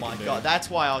Oh you my can do. god, that's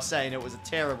why I was saying it was a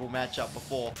terrible matchup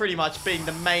before. Pretty much being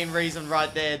the main reason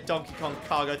right there, Donkey Kong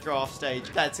cargo throw off stage.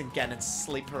 That's in Ganon's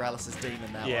sleep paralysis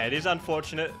demon, that Yeah, one. it is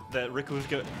unfortunate that Rickles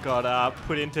got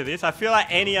put into this. I feel like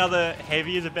any other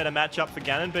heavy is a better matchup for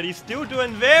Ganon, but he's still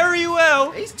doing very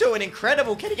well. He's doing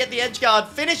incredible. Can he get the edge guard?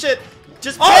 Finish it.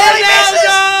 Just Oh, barely Ronaldo! misses,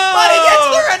 but he gets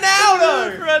the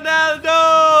Ronaldo.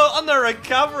 Ronaldo on the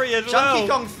recovery as well. Chunky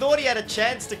Kong thought he had a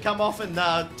chance to come off and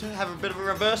to have a bit of a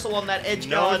reversal on that edge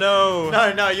No, guard.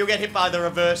 no. No, you'll get hit by the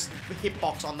reverse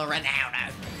hitbox on the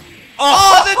Ronaldo.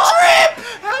 Oh, the trip!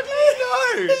 How do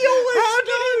you know? He always How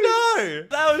do you know?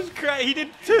 That was crazy. He did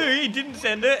 2. He didn't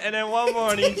send it, and then one more,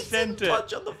 and he sent it.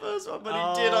 Punch on the first one, but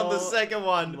he did on the second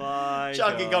one. My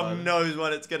Chunky God. Kong knows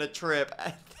when it's gonna trip.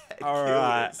 All Kill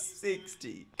right. at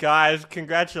 60. Guys,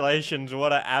 congratulations.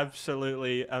 What an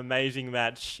absolutely amazing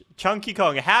match. Chunky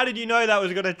Kong, how did you know that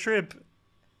was going to trip?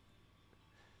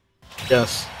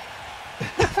 Yes.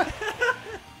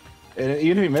 And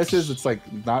even if he misses, it's like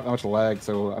not much lag.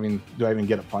 So I mean, do I even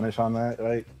get a punish on that?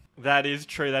 Right? That is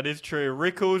true. That is true.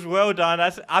 Rickles, well done.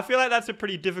 I feel like that's a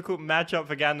pretty difficult matchup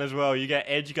for Ganon as well. You get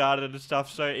edge guarded and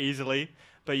stuff so easily,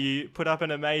 but you put up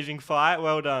an amazing fight.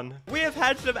 Well done. We have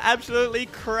had some absolutely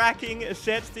cracking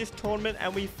sets this tournament,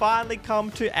 and we finally come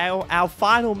to our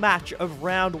final match of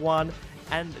round 1,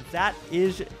 and that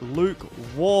is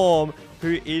Lukewarm,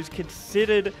 who is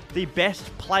considered the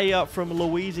best player from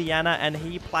Louisiana, and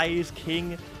he plays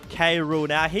King K. Rool.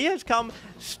 Now, he has come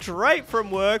straight from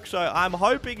work, so I'm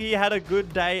hoping he had a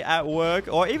good day at work,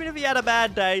 or even if he had a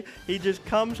bad day, he just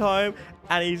comes home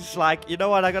and he's like, you know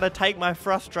what, I gotta take my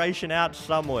frustration out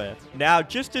somewhere. Now,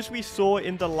 just as we saw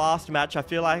in the last match, I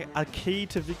feel like a key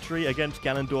to victory against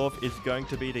Ganondorf is going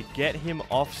to be to get him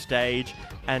off stage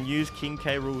and use King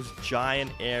K. Rool's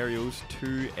giant aerials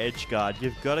to edgeguard.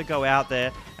 You've got to go out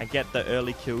there and get the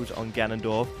early kills on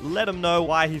Ganondorf. Let him know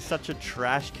why he's such a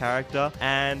trash character.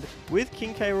 And with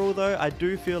King K. Rool, though, I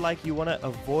do feel like you want to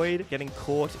avoid getting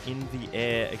caught in the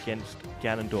air against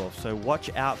Ganondorf. So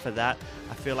watch out for that.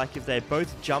 I feel like if they're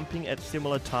both jumping at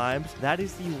similar times, that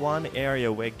is the one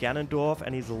area where Ganondorf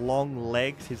and his long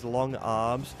legs, his long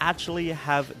arms, actually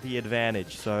have the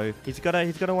advantage. So he's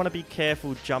gonna want to be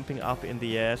careful jumping up in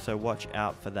the air, so watch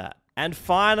out for that. And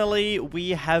finally,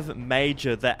 we have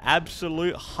Major, the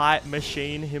absolute hype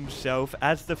machine himself,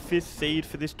 as the 5th seed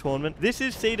for this tournament. This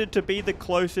is seeded to be the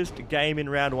closest game in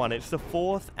round 1. It's the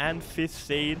 4th and 5th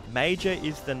seed. Major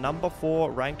is the number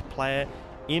 4 ranked player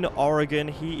in Oregon.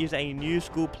 He is a new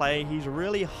school player. He's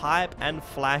really hype and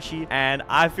flashy, and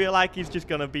I feel like he's just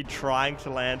going to be trying to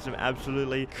land some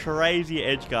absolutely crazy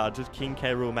edge guards as King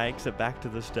K. Rool makes it back to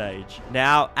the stage.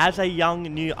 Now, as a young,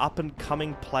 new,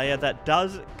 up-and-coming player, that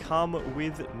does come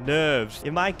with nerves.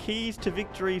 In my keys to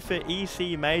victory for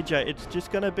EC Major, it's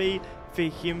just going to be for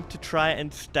him to try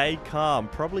and stay calm.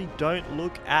 Probably don't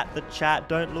look at the chat,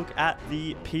 don't look at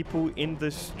the people in the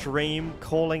stream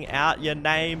calling out your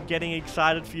name, getting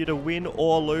excited for you to win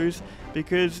or lose,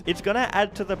 because it's going to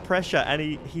add to the pressure. And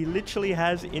he literally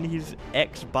has in his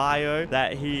X bio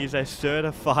that he is a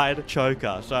certified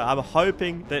choker. So I'm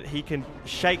hoping that he can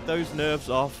shake those nerves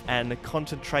off and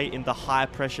concentrate in the high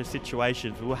pressure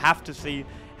situations. We'll have to see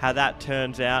how that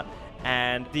turns out.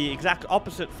 And the exact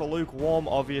opposite for Lukewarm,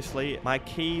 obviously. My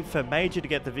key for Major to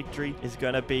get the victory is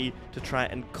going to be to try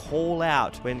and call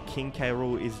out when King K.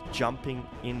 Rool is jumping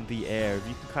in the air. If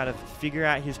you can kind of figure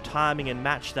out his timing and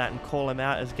match that and call him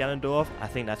out as Ganondorf, I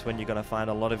think that's when you're going to find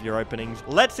a lot of your openings.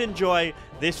 Let's enjoy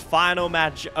this final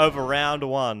match of round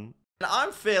 1.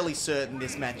 I'm fairly certain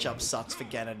this matchup sucks for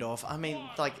Ganondorf. I mean,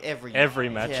 like every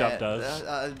matchup does.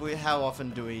 How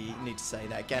often do we need to say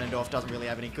that? Ganondorf doesn't really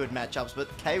have any good matchups, but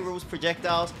K. Rool's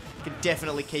projectiles can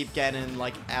definitely keep Ganon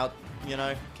like out, you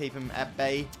know, keep him at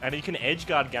bay. And he can edge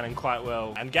guard Ganon quite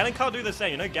well. And Ganon can't do the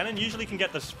same. You know, Ganon usually can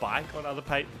get the spike on other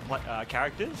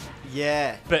characters.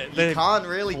 Yeah, but you can't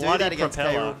really do that against K.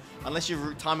 Propeller. Rool unless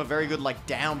you time a very good like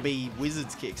down B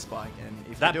Wizard's kick spike. And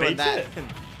if that you're doing beats that, it.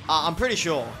 I'm pretty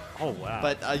sure. Oh, wow.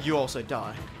 But you also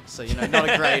die. So, you know, not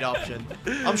a great option.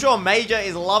 I'm sure Major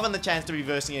is loving the chance to be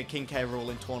versing a King K. Rool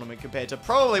in tournament compared to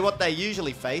probably what they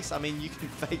usually face. I mean, you can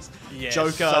face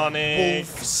Joker, Sonic,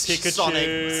 Wolf, Pikachu,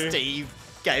 Sonic, Steve,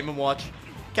 Game & Watch.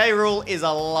 K. Rool is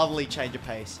a lovely change of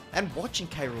pace. And watching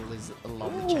K. Rool is a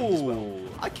lovely change as well.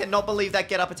 I cannot believe that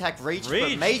get up attack reached,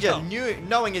 but Major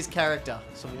knowing his character.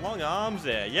 Some long arms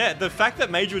there. Yeah, the fact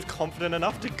that Major was confident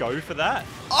enough to go for that.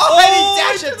 Oh,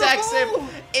 and he dash attacks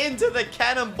him into the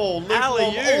cannonball.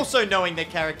 Lukewarm also knowing their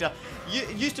character.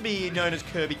 Used to be known as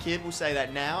Kirby Kid, we'll say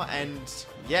that now, and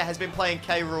yeah, has been playing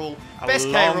K. Rool, best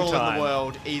K. Rool in the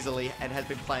world easily, and has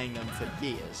been playing them for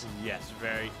years. Yes,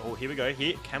 very. Oh, here we go.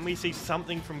 Here, can we see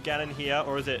something from Ganon here,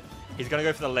 or is it? He's going to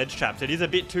go for the ledge traps. It is a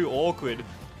bit too awkward.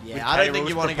 Yeah, I don't think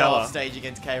you want to go off stage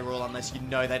against K. Rool unless you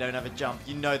know they don't have a jump.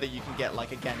 You know that you can get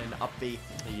like a Ganon up B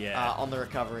on the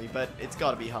recovery, but it's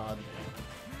got to be hard.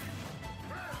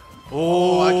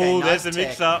 Oh, okay, nice there's a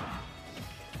mix-up.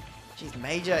 Jeez,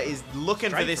 Major is looking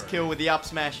for this kill with the up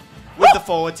smash, with the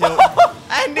forward tilt.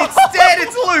 And instead,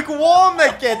 it's Lukewarm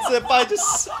that gets it by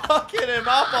just sucking him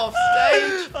up off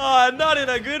stage. Oh, not in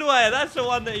a good way. That's the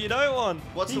one that you don't want.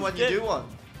 What's the one you do want?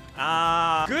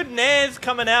 Good nares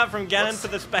coming out from Ganon for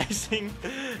the spacing.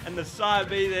 And the side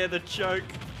B there, the choke.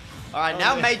 All right,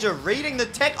 now Major reading the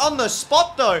tech on the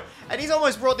spot, though. And he's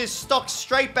almost brought this stock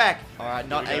straight back. All right,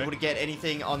 not able to get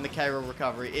anything on the K. Rool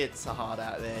recovery. It's hard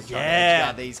out there trying to edge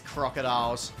guard these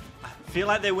crocodiles. I feel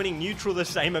like they're winning neutral the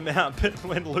same amount, but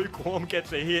when Lukewarm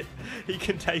gets a hit, he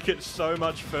can take it so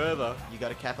much further. You got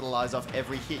to capitalize off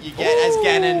every hit you get as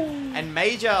Ganon. And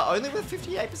Major, only with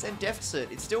 58%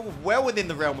 deficit. It's still well within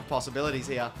the realm of possibilities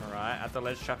here. All right, at the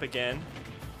ledge trap again.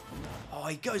 Oh,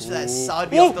 he goes for that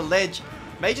side B off the ledge.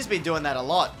 Major's been doing that a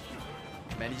lot.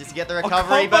 Manages to get the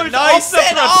recovery, but no, he's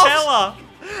set off!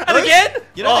 And again?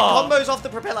 You know, the combos off the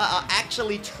propeller are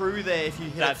actually true there if you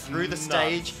hit it through the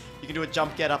stage. You can do a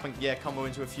jump get up and combo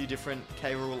into a few different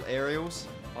K. Rool aerials.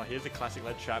 Oh, here's a classic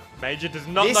ledge trap. Major does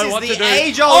not know what to do. This is the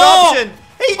age-old option.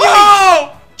 He knew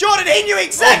Jordan, he knew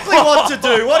exactly what to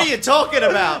do. What are you talking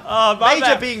about?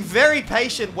 Major being very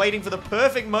patient, waiting for the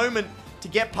perfect moment to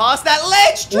get past that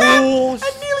ledge trap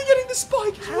and nearly getting the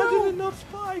spike. How did it not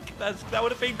spike? That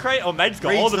would have been great. Oh, Major's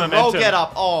got all the momentum. Roll get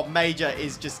up. Oh, Major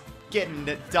is just getting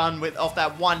it done off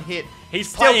that one hit. He's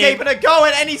still keeping it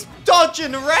going, and he's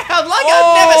dodging around like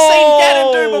I've never seen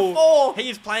Ganon do before.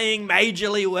 He's playing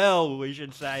majorly well, we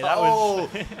should say. That was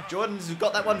Jordan's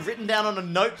got that one written down on a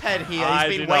notepad here.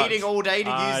 He's been waiting all day to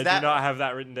use that. I do not have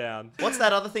that written down. What's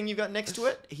that other thing you've got next to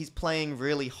it? He's playing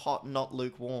really hot, not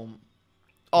lukewarm.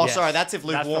 Oh, sorry, that's if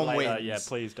Lukewarm wins. Yeah,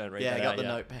 please don't read that I got the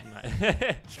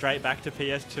notepad. Straight back to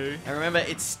PS2. And remember,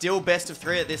 it's still best of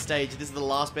 3 at this stage. This is the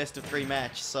last best of 3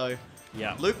 match, so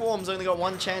Lukewarm's only got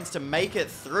one chance to make it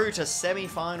through to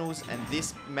semi-finals, and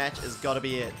this match has got to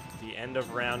be it. The end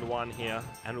of round 1 here.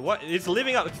 And what it's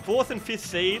living up, it's 4th and 5th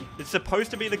seed. It's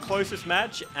supposed to be the closest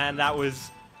match, and that was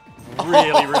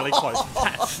Really, really close.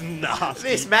 That's nasty.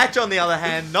 This match, on the other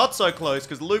hand, not so close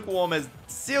because Lukewarm has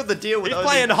sealed the deal with He's only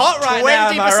playing hot right 20%. now,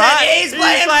 am I right? He's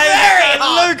playing very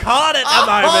hot. Luke hot at the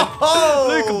moment. Oh.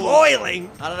 Luke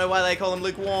boiling. I don't know why they call him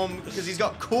Lukewarm because he's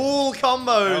got cool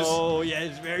combos. Oh, yeah,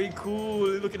 it's very cool.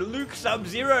 Look at Luke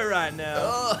Sub-Zero right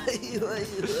now.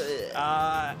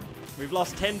 We've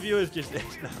lost 10 viewers just there.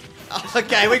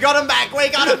 Okay, we got him back. We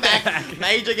got him back.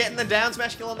 Major getting the down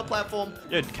smash kill on the platform.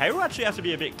 Yeah, K-Rool actually has to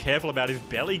be a bit careful about his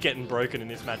belly getting broken in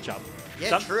this matchup.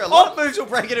 Yeah, true. A lot of moves will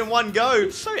break it in one go.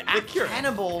 So The accurate.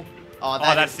 cannonball. Oh,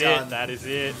 That's done. it. That is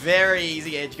it. Very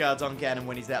easy edge guards on Ganon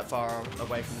when he's that far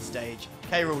away from the stage.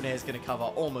 K-Rool is going to cover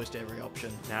almost every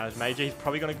option. Now as Major, he's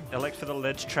probably going to elect for the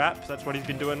ledge trap. That's what he's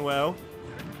been doing well.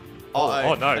 Uh-oh.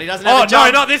 Oh, no. But he doesn't have a no,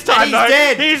 jump. not this time, And no.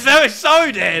 he's dead. He's so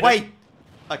dead. Wait.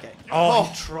 Okay. Oh,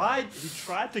 he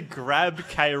tried to grab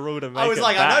K-Rool to make I was it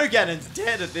like, back. I know Ganon's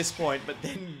dead at this point, but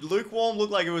then Lukewarm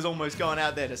looked like it was almost going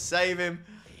out there to save him.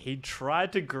 He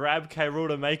tried to grab K-Rool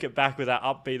to make it back with that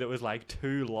up B that was like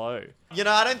too low. You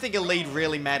know, I don't think a lead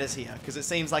really matters here, because it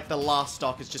seems like the last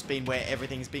stock has just been where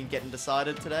everything's been getting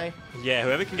decided today. Yeah,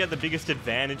 whoever can get the biggest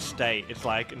advantage state. It's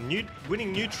like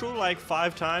winning neutral like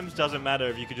 5 times doesn't matter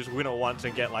if you could just win it once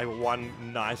and get like one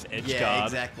nice edge Yeah, guard.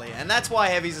 exactly. And that's why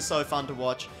heavies are so fun to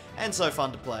watch and so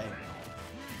fun to play.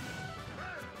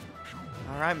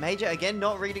 Alright, Major, again,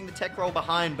 not reading the tech roll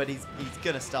behind, but he's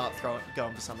going to start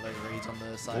going for some of those reads on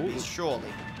the side Bs, surely.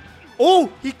 Oh,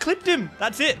 he clipped him.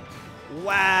 That's it.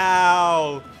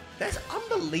 Wow. That's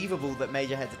unbelievable that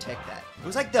Major had to tech that. It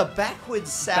was like the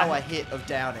backwards sour hit of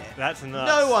down air. That's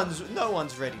nuts. No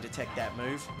one's ready to tech that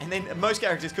move. And then most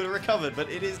characters could have recovered, but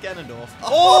it is Ganondorf.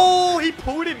 Oh, he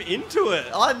pulled him into it.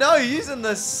 I know, using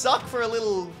the suck for a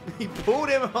little... He pulled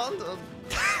him onto...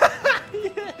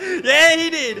 Yeah, he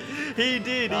did. He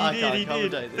did. I He can't did.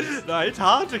 commentate this. No, it's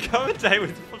hard to commentate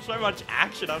with so much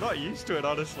action. I'm not used to it,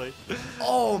 honestly.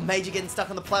 Oh, Major getting stuck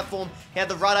on the platform. He had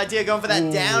the right idea going for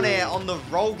that down air on the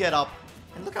roll get up.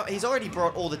 And look how he's already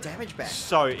brought all the damage back.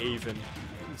 So even.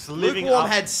 It's living Lukewarm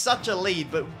up. had such a lead,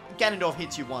 but Ganondorf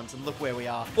hits you once, and look where we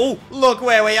are. Oh, Look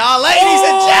where we are, ladies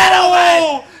and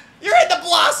gentlemen! You're in the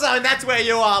blast zone, that's where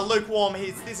you are. Lukewarm,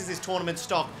 this is his tournament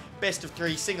stock. Best of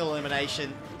 3, single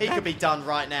elimination. He could be done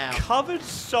right now. covered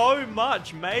so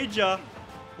much. Major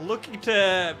looking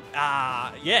to,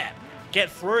 yeah, get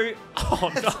through.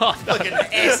 Oh, no. Look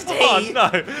at SD. Oh,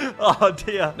 no. Oh,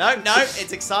 dear. No,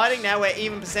 it's exciting. Now we're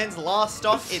even percents. Last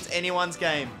stock, it's anyone's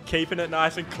game. Keeping it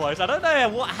nice and close. I don't know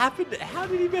what happened. How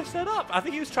did he mess that up? I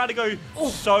think he was trying to go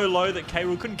so low that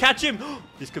K-Rool couldn't catch him.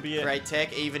 This could be it. Great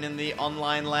tech, even in the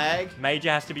online lag. Major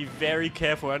has to be very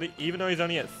careful, even though he's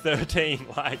only at 13.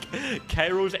 Like,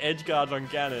 K-Rool's edge guards on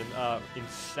Ganon are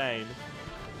insane.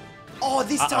 Oh,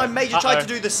 this time Major tried to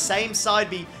do the same side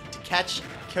B to catch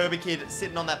Kirby Kid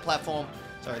sitting on that platform.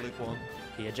 Sorry, Lukewarm.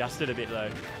 He adjusted a bit, though.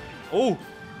 Oh,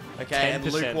 Okay, and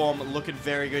 10%. Lukewarm looking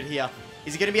very good here.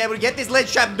 Is he going to be able to get this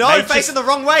ledge trap? No, Major's facing the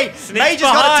wrong way. Major's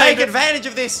got to behind. take advantage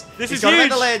of this. This He's is got him at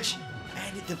huge. the ledge.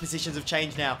 And the positions have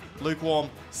changed now. Lukewarm,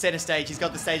 center stage. He's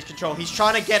got the stage control. He's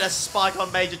trying to get a spike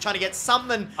on Major, trying to get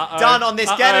something done on this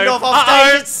Ganondorf off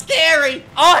stage. It's scary.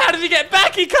 Oh, how did he get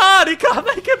back? He can't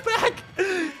make it back.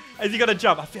 Has he got to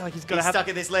jump? I feel like he's got to He's have... stuck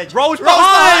at this ledge. Rolls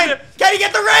behind. Can he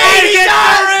get the read? He He gets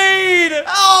does. the read.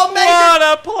 Oh, Major.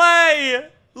 What a play.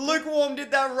 Lukewarm did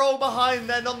that roll behind,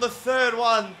 and on the third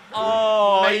one,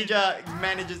 Oh, Major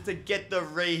manages to get the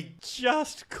read.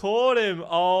 just caught him.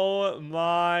 Oh,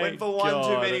 my Went for one God.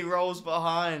 too many rolls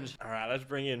behind. All right, let's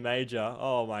bring in Major.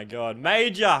 Oh, my God.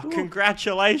 Major,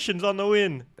 congratulations on the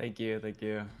win. Thank you, thank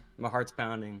you. My heart's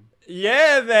pounding.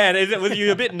 Yeah, man. Was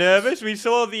you a bit nervous? We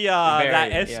saw the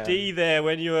that Very, SD there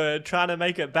when you were trying to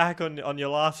make it back on your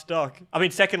last stock. I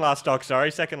mean, second last stock.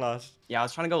 Sorry, second last. Yeah, I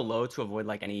was trying to go low to avoid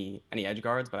like any edge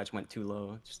guards, but I just went too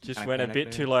low. Just kinda went a panicked bit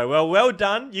there. too low. Well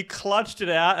done. You clutched it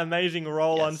out. Amazing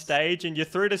roll on Yes. stage, and you're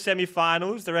through to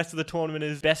semi-finals. The rest of the tournament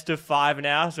is best of 5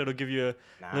 now, so it'll give you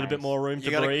a little bit Nice. more room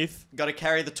to breathe. Got to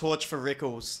carry the torch for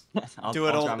Rickles. I'll Do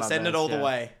it try all. my Send it best, all the yeah.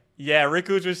 way. Yeah,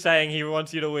 Rickles was saying he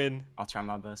wants you to win. I'll try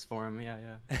my best for him.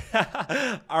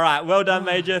 Yeah. All right, well done,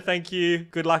 Major. Thank you.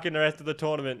 Good luck in the rest of the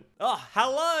tournament. Oh,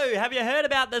 hello. Have you heard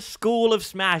about the School of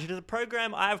Smash? It is a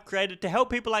program I have created to help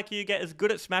people like you get as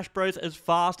good at Smash Bros as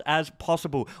fast as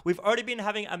possible. We've already been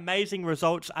having amazing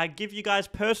results. I give you guys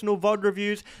personal VOD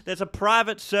reviews. There's a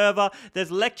private server.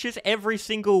 There's lectures every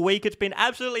single week. It's been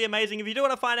absolutely amazing. If you do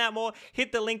want to find out more,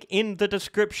 hit the link in the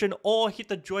description or hit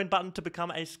the join button to become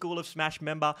a School of Smash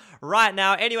member right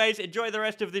now. Anyways, enjoy the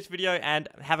rest of this video and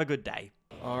have a good day.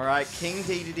 Alright, King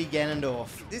DDD Ganondorf.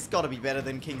 This got to be better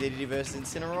than King DDD versus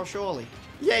Incineroar, surely.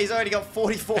 Yeah, he's already got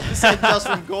 44% just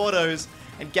from Gordos.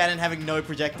 And Ganon having no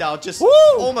projectile just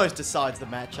almost decides the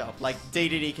matchup. Like,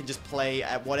 DDD can just play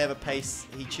at whatever pace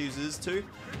he chooses to.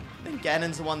 And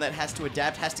Ganon's the one that has to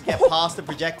adapt, has to get past the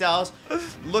projectiles.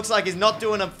 Looks like he's not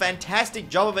doing a fantastic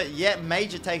job of it yet.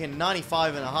 Major taking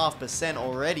 95.5%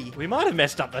 already. We might have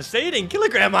messed up the seeding.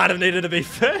 Kilogram might have needed to be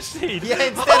first seed. Yeah,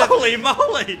 instead Holy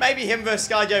moly. Maybe him versus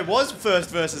skyjay was first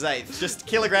versus 8th. Just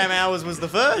Kilogram Hours was the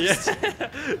first. Yeah.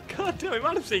 God damn, we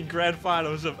might have seen grand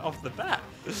finals off the bat.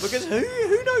 Because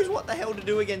who knows what the hell to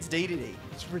do against DDD?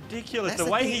 It's ridiculous. That's The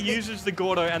the way thing, he uses the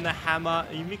Gordo and the hammer,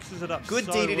 he mixes it up Good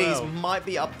so DDDs well. might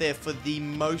be up there for the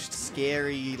most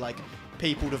scary, like,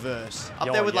 people to verse. Up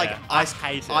Oh, there with, like, yeah. I ice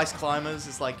hate it. ice climbers.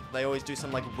 It's like, they always do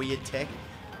some, like, weird tech.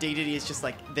 DDD is just,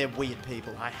 like, they're weird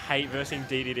people. I hate versing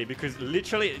DDD because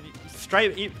literally,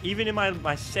 even in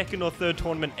my second or third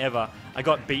tournament ever, I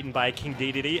got beaten by a King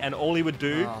DDD, and all he would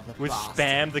do the was bastard.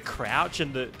 spam the crouch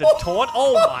and the taunt.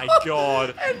 Oh my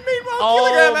god. And meanwhile, Oh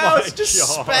Kilogram my Hours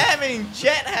just God. spamming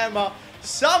Jet Hammer,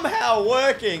 somehow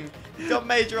working. Got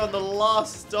Major on the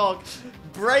last stock,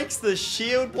 breaks the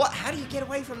shield. What? How do you get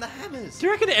away from the hammers? Do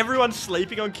you reckon everyone's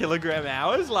sleeping on Kilogram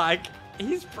Hours? Like,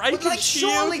 he's breaking But, like,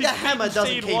 shields. surely the he's hammer beaten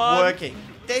doesn't seed keep 1. working.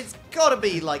 There's got to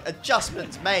be, like,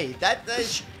 adjustments made. That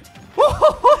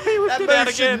He whipped that it out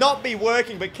move should again. not be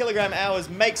working, but Kilogram Hours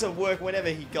makes it work whenever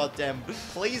he goddamn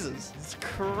pleases. It's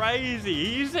crazy.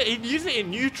 He used it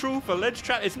in neutral for ledge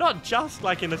trap. It's not just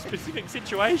like in a specific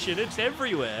situation. It's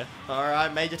everywhere.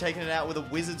 Alright, Major taking it out with a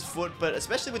wizard's foot, but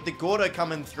especially with the Gordo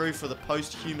coming through for the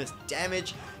posthumous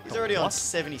damage, he's already on What?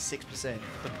 76%.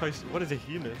 What is a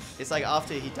humus? It's like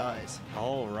after he dies.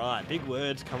 All right, big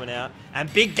words coming out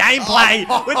and big gameplay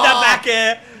with the back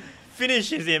air.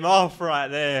 Finishes him off right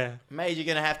there. Major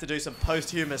gonna have to do some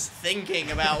posthumous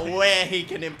thinking about where he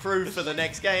can improve for the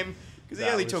next game, because he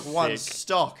That only was took one sick.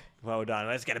 stock. Well done.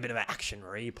 Let's get a bit of an action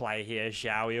replay here,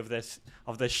 shall we, of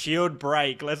the shield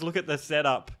break. Let's look at the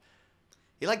setup.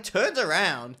 He like turns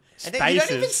around, and then you don't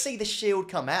even Spaces. see the shield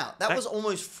come out. That That- was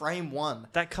almost frame 1.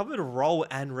 That covered roll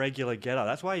and regular getter.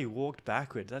 That's why he walked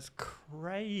backwards. That's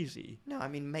crazy. No, I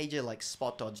mean Major like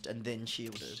spot dodged and then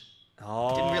shielded.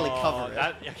 Oh, Didn't really cover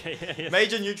it. Okay, yeah.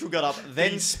 Major neutral got up,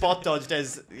 then spot dodged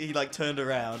as he like turned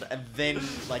around, and then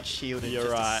like shielded You're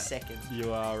just right. a second.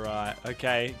 You are right.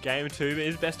 Okay, game 2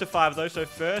 is best of 5 though, so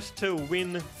first to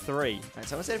win 3. Alright,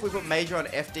 someone said if we put Major on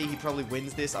FD, he probably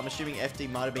wins this. I'm assuming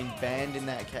FD might have been banned in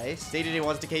that case. DDD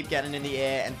wants to keep Ganon in the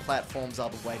air, and platforms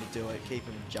are the way to do it. Keep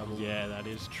him juggled. Yeah, that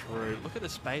is true. Look at the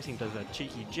spacing. Does a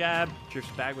cheeky jab, drifts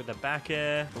back with the back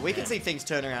air. But we can see things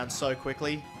turn around so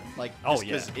quickly. Like, Oh,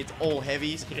 just 'cause yeah. it's all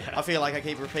heavies. Yeah. I feel like I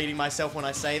keep repeating myself when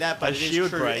I say that, but A it is shield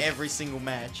true break. every single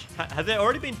match. Has there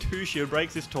already been 2 shield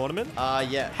breaks this tournament?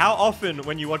 Yeah. How often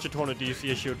when you watch a tournament do you see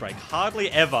a shield break?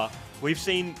 Hardly ever. We've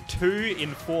seen 2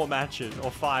 in 4 matches,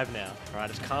 or 5 now. Alright,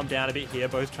 just calm down a bit here,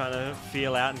 both trying to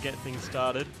feel out and get things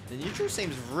started. The neutral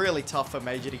seems really tough for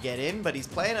Major to get in, but he's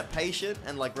playing it patient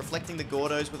and like reflecting the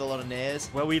Gordos with a lot of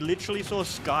nairs. Well, we literally saw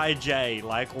skyjay,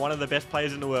 like one of the best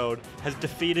players in the world, has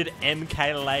defeated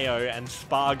MKLeo and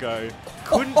Spargo.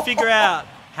 Couldn't figure out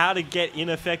how to get in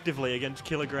effectively against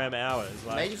Kilogram Hours.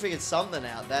 Like, Major figured something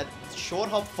out. That short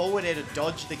hop forward air to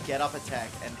dodge the get up attack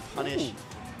and punish Ooh.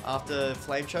 after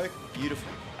flame choke. Beautiful.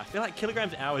 I feel like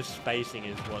Kilogram's Hours spacing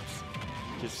is what's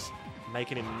just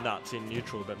making him nuts in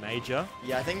neutral, but Major.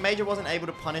 Yeah, I think Major wasn't able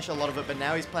to punish a lot of it, but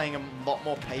now he's playing a lot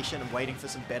more patient and waiting for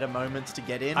some better moments to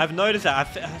get in. I've noticed that. I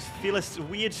feel a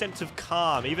weird sense of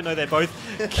calm, even though they're both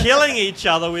killing each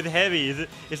other with heavies.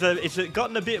 It's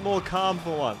gotten a bit more calm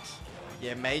for once.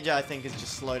 Yeah, Major, I think, has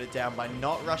just slowed it down by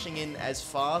not rushing in as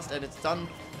fast, and it's done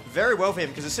very well for him,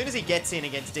 because as soon as he gets in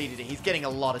against DDD, he's getting a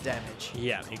lot of damage.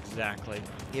 Yeah, exactly.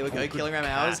 Here we go, good Kilogram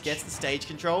Hours catch. gets the stage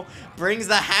control, brings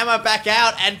the hammer back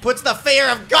out, and puts the fear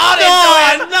of God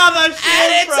Oh, into it! another shield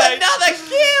And it's break! another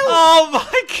kill! Oh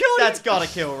my god! That's gotta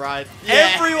kill, right?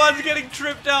 Yeah. Everyone's getting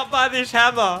tripped out by this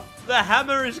hammer. The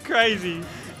hammer is crazy.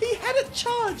 He had it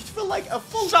charged for like a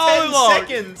full So 10 long.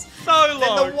 seconds. So Then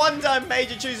long. the one time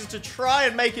Major chooses to try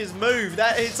and make his move,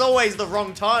 it's always the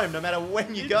wrong time, no matter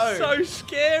when you go. It's so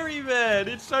scary,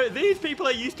 man. These people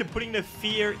are used to putting the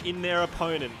fear in their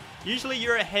opponent. Usually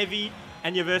you're a heavy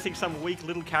and you're versing some weak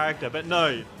little character, but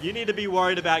no, you need to be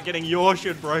worried about getting your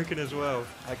shield broken as well.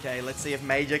 Okay, let's see if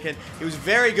Major can... He was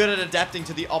very good at adapting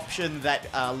to the option that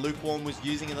Lukewarm was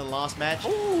using in the last match.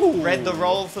 Ooh. Read the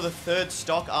roll for the 3rd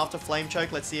stock after Flame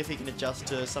Choke. Let's see if he can adjust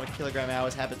to some of Kilogram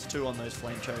Hours habits too on those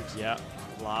Flame Chokes. Yeah.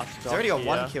 Last He's already got stock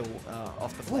one here. kill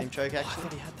off the flame choke, I actually.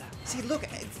 thought he had that. See, look,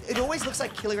 it always looks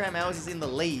like Kilogram Hours is in the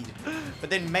lead, but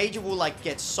then Major will like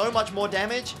get so much more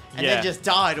damage and Yeah. then just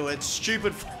die to a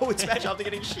stupid forward smash after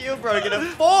getting shield broken at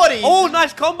 40. Oh,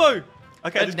 nice combo. Okay,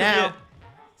 But this could be now it.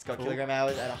 he's got Cool. Kilogram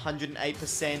Hours at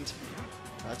 108%.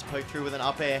 Tries to poke through with an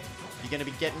up air. You're going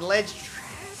to be getting ledge.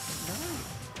 No.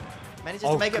 Manages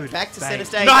to make it good back to bait. center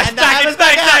stage. Nice and the back, hammer's it's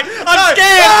back, back out. I'm No,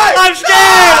 scared! no, I'm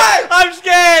scared! no! I'm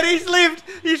scared! He's lived!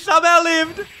 He somehow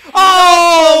lived!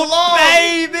 Oh, long.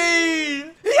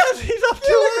 baby! He's up to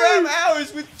Kilogram it!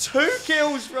 Hours with 2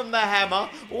 kills from the hammer.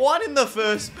 1 in the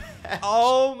first match.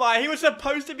 Oh my, he was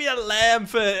supposed to be a lamb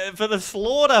for the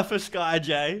slaughter for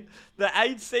skyjay. The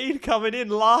 8 seed coming in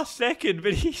last second,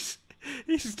 but he's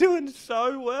doing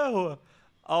so well.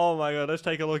 Oh my god, let's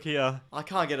take a look here. I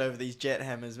can't get over these jet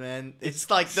hammers, man. It's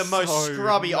like the most so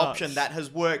scrubby nuts. option that has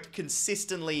worked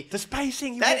consistently. The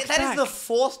spacing, he That walks is back. the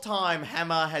 4th time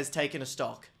Hammer has taken a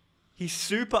stock. He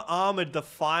super armored the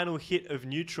final hit of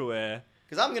neutral air.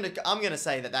 Because I'm gonna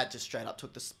say that just straight up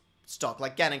took the stock.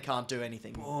 Like Ganon can't do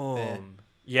anything there.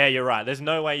 Yeah, you're right. There's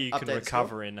no way you can Update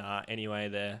recover in any way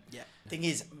there. Yeah. Thing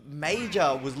is,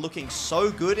 Major was looking so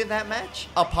good in that match.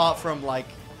 Apart from like,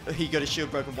 he got his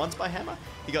shield broken once by Hammer.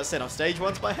 He got sent off stage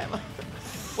once by Hammer.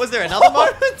 Was there another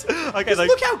moment? Okay, Just like,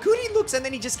 look how good he looks, and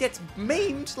then he just gets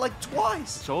memed like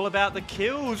twice. it's all about the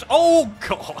kills. Oh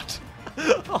god.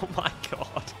 Oh my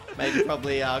god. Maybe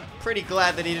probably pretty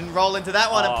glad that he didn't roll into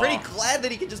that one, and pretty Oh. glad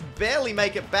that he could just barely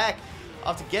make it back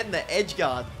after getting the edge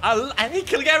guard. And he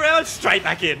could get around straight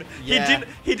back in. Yeah.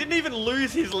 He didn't even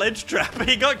lose his ledge trap.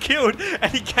 He got killed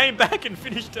and he came back and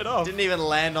finished it off. Didn't even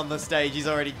land on the stage. He's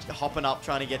already hopping up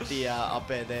trying to get the up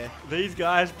air there. These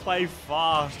guys play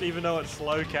fast, even though it's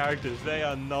slow characters. They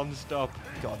are non-stop.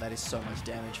 God, that is so much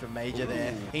damage for Major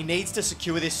there. He needs to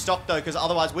secure this stock though, because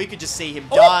otherwise we could just see him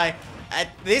die at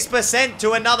this percent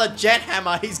to another jet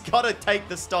hammer. He's got to take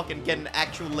the stock and get an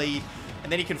actual lead.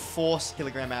 And then he can force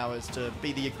Kilogram Hours to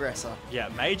be the aggressor. Yeah,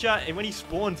 Major, and when he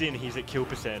spawns in, he's at kill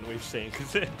percent, we've seen.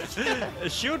 Because a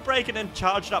shield break and then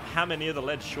charged up hammer near the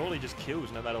ledge surely just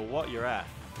kills no matter what you're at.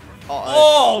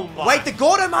 Uh-oh. Oh my Wait, the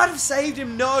Gordo might have saved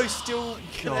him. No, still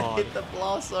gonna God. hit the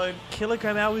blast zone.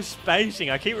 Kilogram Hours spacing.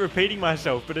 I keep repeating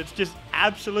myself, but it's just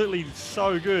absolutely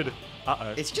so good.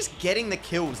 Uh-oh. It's just getting the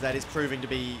kills that is proving to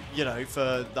be, you know,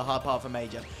 for the hard part for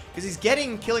Major. Because he's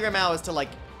getting Kilogram Hours to like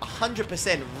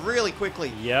 100% really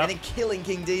quickly. Yep. And then killing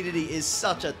King Dedede is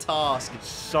such a task.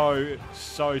 So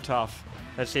tough.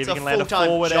 Let's see if It's he a can land a full-time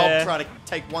forward job air. trying to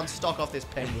take one stock off this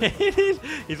penguin.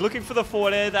 He's looking for the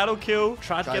forward air. That'll kill.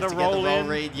 Tries to Tries get a to roll get the roll in.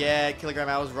 read. Yeah, Kilogram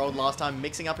Hours rolled last time,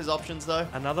 mixing up his options though.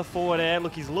 Another forward air.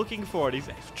 Look, he's looking for it. He's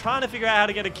trying to figure out how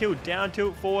to get a kill. Down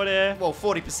tilt, forward air. Well,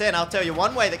 40%. I'll tell you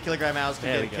one way that Kilogram Hours can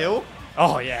There get a we kill.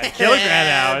 Oh, yeah. Kilogram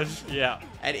Hours. Yeah.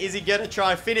 And is he gonna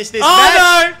try finish this Oh,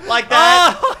 match no! like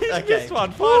that? Oh, he's missed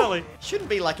one, finally. Shouldn't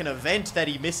be like an event that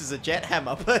he misses a jet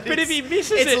hammer, but But if he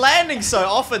misses it's it- landing so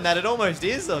often that it almost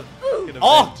is a fucking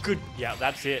Oh, event. good. Yeah,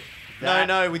 that's it.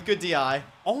 No, with good DI.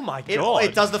 Oh, my It, God.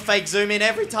 it does the fake zoom in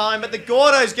every time, but the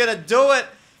Gordo's gonna do it.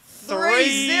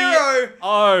 3-0.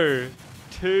 Oh,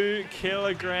 2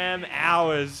 kilogram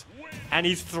hours. And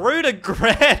he's through to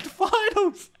grand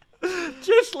finals.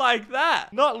 Just like that.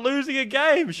 Not losing a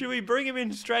game. Should we bring him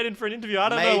in straight in for an interview? I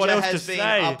don't know what Major else to has been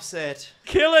say. upset.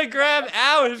 Kilogram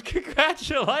hours.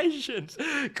 Congratulations.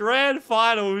 Grand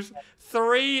finals.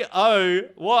 3-0.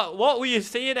 What were you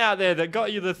seeing out there that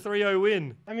got you the 3-0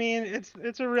 win? I mean,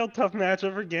 it's a real tough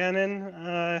matchup for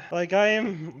Ganon. Like I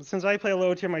am, since I play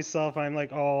low tier myself, I'm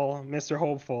like all Mr.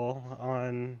 Hopeful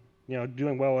on, you know,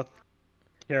 doing well with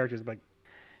characters. But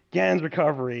Ganon's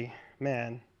recovery,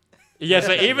 man. Yeah,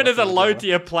 so even as a low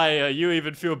tier player, you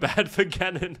even feel bad for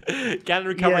Ganon. Ganon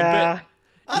recovering. Yeah.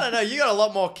 I don't know. You got a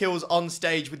lot more kills on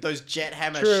stage with those jet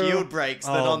hammer True. shield breaks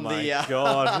than Oh on my the.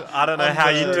 God. I don't know on how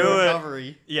the you do it.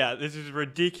 recovery. Yeah, this is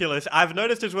ridiculous. I've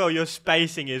noticed as well your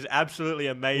spacing is absolutely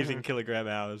amazing, kilogram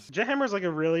hours. Jet Hammer is like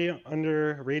a really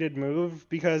underrated move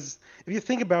because if you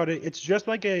think about it, it's just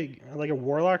like a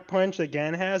Warlock punch that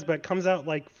Ganon has, but it comes out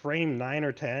like frame 9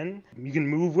 or 10. You can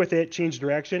move with it, change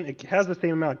direction. It has the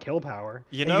same amount of kill power.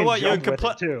 You and know can what? You're jump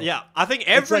with it, too. Yeah, I think It's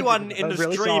like everyone a in the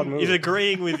really solid stream move. is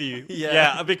agreeing with you.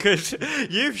 Yeah. Because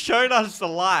you've shown us the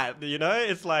light. You know,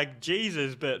 it's like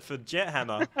Jesus, but for Jet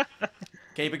Hammer.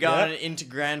 Keep it going into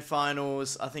grand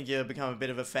finals. I think you've become a bit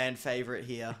of a fan favorite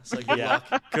here. So good Yeah.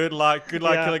 luck. Good luck,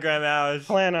 Yeah. kilogram hours.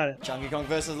 Plan on it. Chunky Kong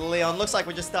versus Leon. Looks like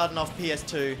we're just starting off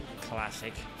PS2.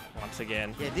 Classic, once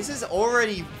again. Yeah, this is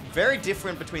already very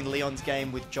different between Leon's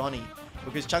game with Johnny.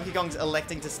 Because Chunky Kong's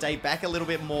electing to stay back a little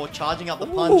bit more, charging up the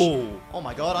punch. Ooh. Oh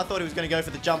my god, I thought he was going to go for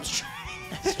the jump straight.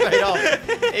 Straight off.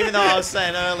 Even though I was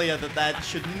saying earlier that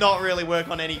should not really work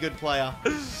on any good player.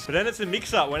 But then it's a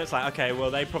mix-up when it's like, okay, well,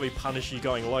 they probably punish you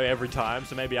going low every time,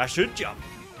 so maybe I should jump.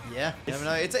 Yeah, you never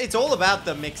know. It's all about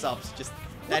the mix-ups. Just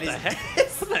that is.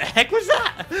 What the heck was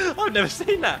that? I've never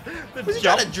seen that. Was he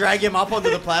trying to drag him up onto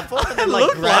the platform and It then like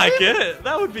looked grab like him? it.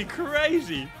 That would be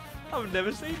crazy. I've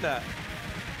never seen that.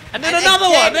 And then And another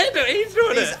again, one. He's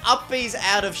doing These it. up Bs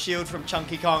out of shield from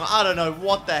Chunky Kong. I don't know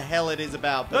what the hell it is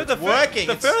about, but No, it's working.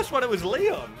 The It's- first one, it was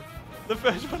Leon. The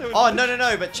first one, it was Oh,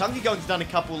 no, but Chunky Kong's done a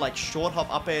couple like short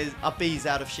hop up Bs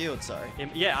out of shield, sorry.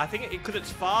 Yeah, I think because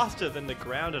it's faster than the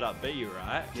grounded up B,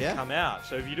 right? Yeah. To come out.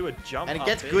 So if you do a jump And it up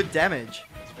gets B, good damage.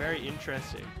 It's very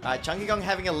interesting. Alright, Chunky Kong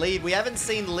having a lead. We haven't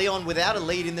seen Leon without a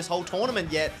lead in this whole tournament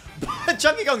yet. But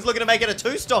Chunky Kong's looking to make it a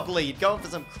 2-stock lead. Going for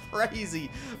some crazy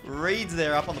reads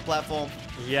there up on the platform.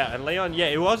 Yeah, and Leon, yeah,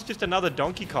 it was just another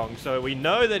Donkey Kong. So we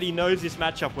know that he knows this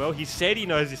matchup well. He said he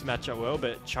knows this matchup well,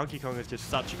 but Chunky Kong is just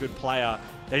such a good player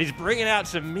that he's bringing out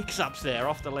some mix-ups there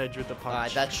off the ledge with the punch.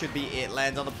 Alright, that should be it.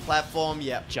 Lands on the platform.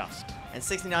 Yep. Just. And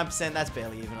 69%, that's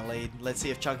barely even a lead. Let's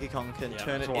see if Chunky Kong can Yeah,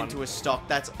 turn it that's one. into a stock.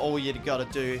 That's all you got to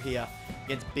do here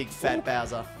against Big Fat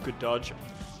Bowser. Good dodge.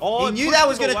 Oh, He it knew pushed that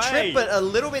was him going to trip, away. but a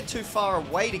little bit too far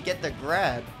away to get the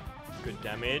grab. Good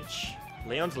damage.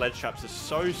 Leon's ledge traps are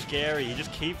so scary. He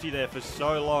just keeps you there for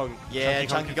so long. Yeah,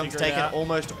 Chunky can Kong's figure it taken out.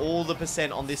 almost all the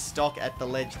percent on this stock at the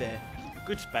ledge there.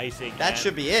 Good spacing. That and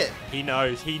should be it. He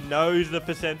knows. He knows the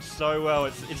percent so well.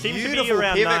 It seems to be Beautiful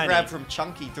around pivot 90. grab from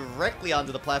Chunky directly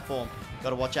under the platform. Got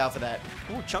to watch out for that.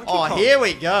 Ooh, Chunky Oh, Kong. here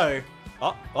we go.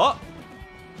 Oh.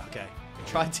 Okay.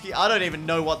 Tried to. I don't even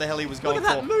know what the hell he was going Look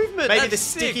at that for. movement. Maybe That's the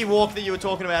sick. sticky walk that you were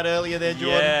talking about earlier there,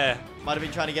 Jordan. Yeah. Might have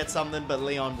been trying to get something, but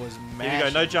Leon was mashing. Here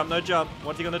we go. No jump. No jump.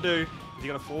 What's he gonna do? Is he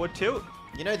gonna forward tilt?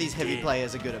 You know these heavy Yeah.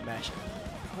 players are good at mashing.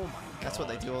 Oh my. That's what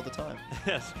they do all the time.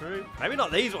 That's true. Maybe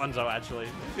not these ones though. Actually,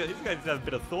 these guys have a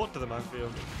bit of thought to them. I feel.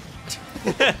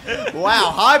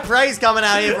 Wow, high praise coming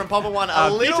out here from Papa One. A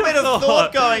little bit of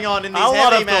thought going on in these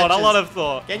heavy matches. A lot of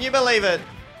thought. Can you believe it?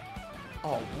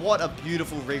 Oh, what a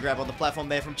beautiful regrab on the platform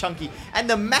there from Chunky. And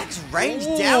the max range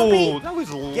down Ooh, B. that was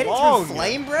Get it long. through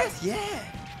Flame Breath? Yeah.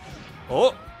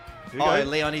 Oh. Here we Oh, go.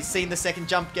 Leon, he's seen the second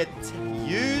jump get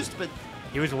used, but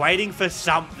He was waiting for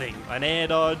something, an air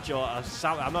dodge or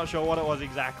something. I'm not sure what it was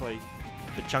exactly.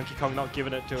 But Chunky Kong not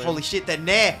giving it to him. holy shit, they're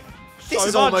Nair. This So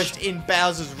is much. almost in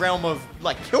Bowser's realm of,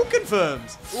 like, kill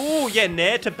confirms. Ooh, yeah,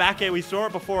 Nair to back air. We saw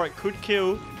it before. It could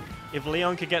kill if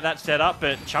Leon could get that set up,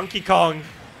 but Chunky Kong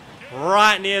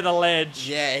right near the ledge.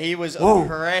 Yeah, he was Whoa.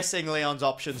 pressing Leon's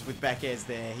options with back airs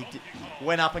there. He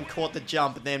went up and caught the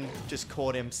jump, and then just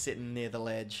caught him sitting near the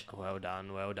ledge. Well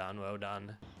done, well done, well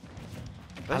done.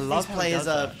 Both I of love these how he players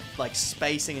does are like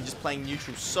spacing and just playing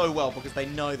neutral so well because they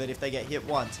know that if they get hit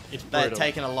once, It's they're brutal.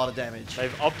 taking a lot of damage.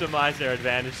 They've optimized their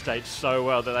advantage state so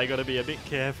well that they got to be a bit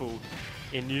careful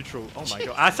in neutral. Oh my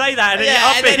god. I say that and then Yeah, you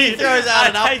up and then he B. throws out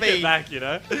an I up take B. it back, you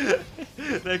know.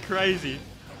 They're crazy.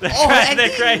 They're, Oh, and they're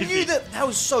he crazy. knew that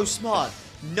was so smart,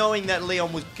 knowing that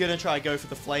Leon was gonna try to go for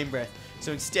the flame breath.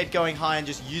 So instead going high and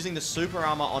just using the super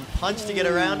armor on punch to get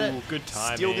around it. Ooh, good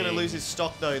Still gonna timing. lose his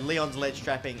stock though. Leon's ledge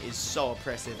trapping is so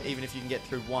oppressive. Even if you can get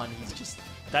through one, he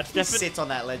That's definitely. sits on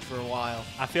that ledge for a while.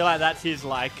 I feel like that's his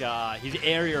his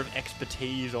area of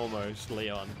expertise almost,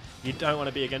 Leon. You don't want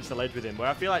to be against the ledge with him. Where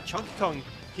I feel like Chunky Kong,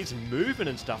 his movement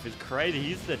and stuff is crazy.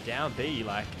 He's the down B,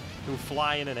 like he'll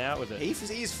fly in and out with it.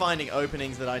 He's finding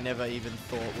openings that I never even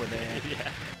thought were there. Yeah.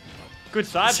 Good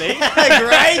side B.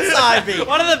 Great side B.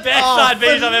 One of the best Oh, side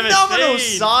Bs I've ever phenomenal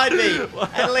seen. side B.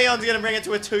 And Leon's going to bring it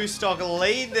to a 2-stock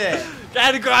lead there.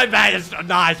 And a grind back. It's a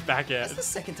nice back air. That's the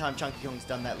second time Chunky Kong's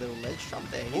done that little ledge trump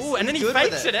there. Ooh, and then he good with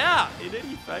fakes it out. And then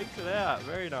he fakes it out.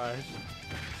 Very nice.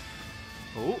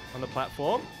 Ooh, on the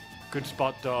platform. Good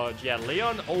spot dodge. Yeah,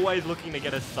 Leon always looking to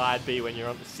get a side B when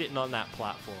you're sitting on that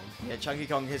platform. Yeah, Chunky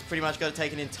Kong has pretty much got to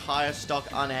take an entire stock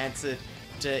unanswered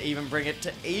to even bring it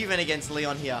to even against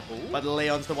Leon here. Ooh. But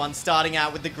Leon's the one starting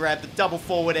out with the grab, the double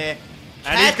forward air.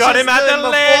 And he's got him at Catches the before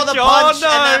ledge. the Oh, punch, no.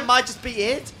 and that might just be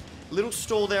it. Little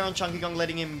stall there on Chunky Kong,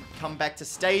 letting him come back to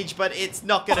stage, but it's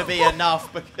not going to be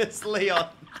enough because Leon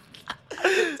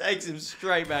takes him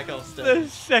straight back off stage. The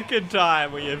second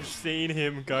time we have seen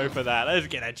him go for that. Let's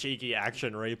get a cheeky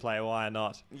action replay. Why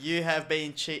not? You have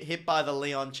been hit by the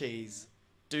Leon cheese.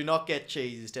 Do not get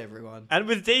cheesed, everyone. And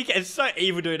with DK, it's so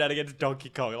evil doing that against Donkey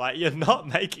Kong. Like, you're not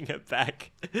making it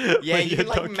back. Yeah, when you you're can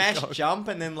like Donkey mash Kong. jump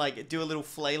and then like do a little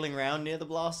flailing round near the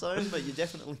blast zone, but you're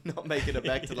definitely not making it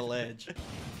back to the ledge.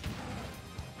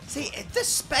 See, the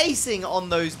spacing on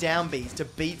those down Bs to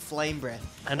beat Flame Breath.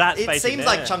 And that It spacing seems there.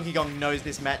 like Chunky Kong knows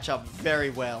this matchup very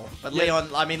well. But Yeah.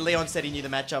 Leon said he knew the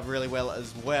matchup really well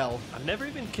as well. I've never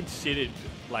even considered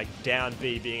like down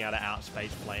B being able to outspace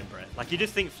Flame Breath. Like you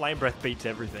just think Flame Breath beats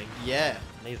everything. Yeah.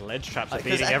 And these ledge traps are 'Cause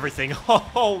beating at- everything.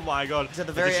 Oh my god. Because at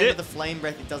the Is very this end it? of the Flame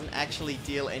Breath, it doesn't actually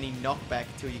deal any knockback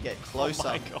until you get closer.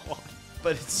 Oh my god.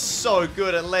 But it's so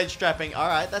good at ledge trapping.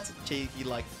 Alright, that's a cheeky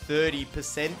like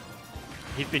 30%.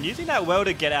 He's been using that well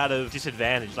to get out of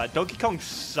disadvantage. Like Donkey Kong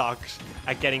sucks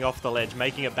at getting off the ledge,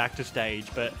 making it back to stage,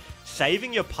 but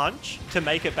saving your punch to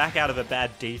make it back out of a bad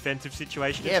defensive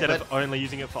situation Yeah, instead but- of only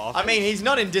using it for offense. I mean, he's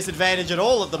not in disadvantage at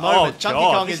all at the moment. Oh, Chunky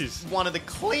God, Kong this is is- one of the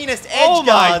cleanest edge Oh my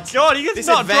guards. God, he is this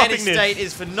not advantage dropping this. state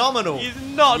is phenomenal. he's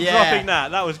not Yeah. dropping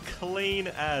that. That was clean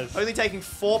as. Only taking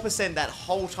 4% that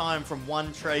whole time from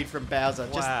one trade from Bowser.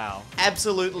 Just Wow.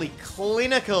 absolutely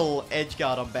clinical edge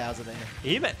guard on Bowser there.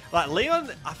 Even like Leon,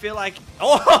 I feel like.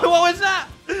 Oh, what was that?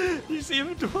 You see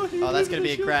him doing? Oh, that's going to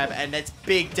be a grab, and that's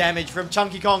big damage from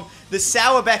Chunky Kong. The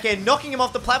sour back end knocking him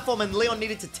off the platform, and Leon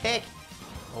needed to tech.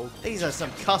 Oh, These are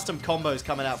some custom combos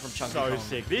coming out from Chunky so Kong.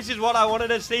 sick. This is what I wanted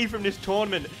to see from this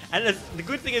tournament. And the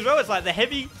good thing as well is like the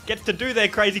heavy gets to do their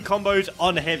crazy combos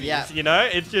on heavies. Yeah. You know,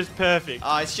 it's just perfect.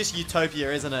 It's just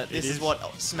utopia, isn't it? This is what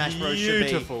Smash Bros should be.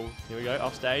 Beautiful. Here we go,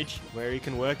 off stage, where he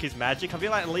can work his magic. I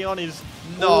feel like Leon is.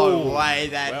 No Ooh, way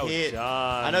that well hit.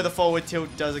 done. I know the forward tilt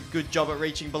does a good job at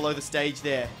reaching below the stage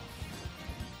there.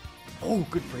 Oh,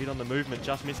 good read on the movement.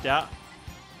 Just missed out.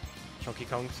 Chunky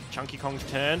Kong's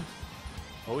turn.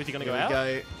 Oh, is he gonna Here go we out?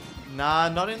 go. Nah,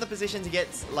 not in the position to get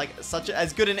like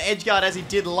as good an edge guard as he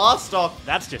did last stock.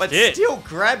 That's just but it. still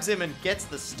grabs him and gets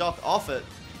the stock off it.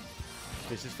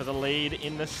 This is for the lead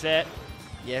in the set.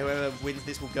 Yeah, whoever wins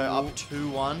this will go up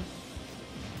 2-1.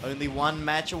 Only one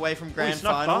match away from Oh, he grand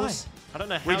snuck finals. by. I don't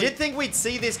know how. We he- did think we'd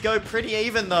see this go pretty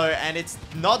even though, and it's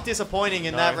not disappointing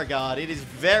in that No. regard. It is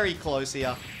very close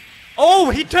here. Oh,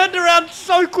 he turned around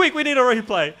so quick. We need a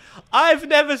replay. I've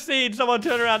never seen someone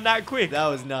turn around that quick. That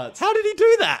was nuts. How did he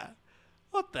do that?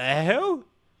 What the hell?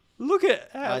 Look at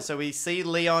how So we see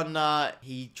Leon,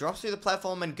 he drops through the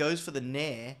platform and goes for the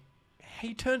nair.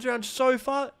 he turns around so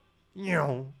far.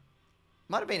 Meow.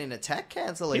 Might have been an attack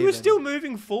cancel He even. was still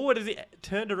moving forward as he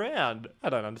turned around. I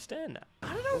don't understand that.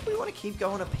 I don't know if we want to keep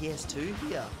going to PS2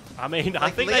 here. I mean, I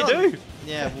Like, think Leon- they do.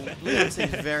 Yeah, well, Leon seems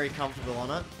very comfortable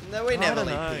on it. No, we I never don't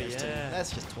leave know, PS2. yeah.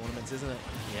 That's just tournaments, isn't it?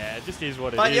 Yeah, it just is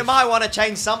what it is. But you might want to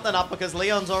change something up because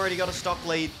Leon's already got a stock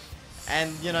lead.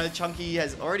 And, you know, Chunky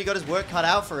has already got his work cut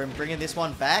out for him, bringing this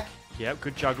one back. Yep,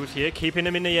 good juggles here. Keeping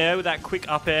him in the air with that quick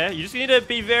up air. You just need to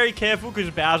be very careful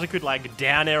because Bowser could like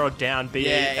down air or down B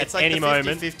Yeah, at it's like any the 50-50.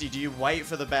 moment. Do you wait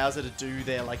for the Bowser to do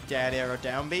their, like, down air or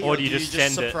down B? Or do you just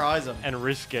send it surprise him? and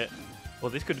risk it. Well,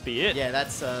 this could be it. Yeah,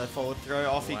 that's a forward throw.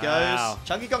 Off he Wow. goes.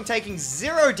 Chunky Kong taking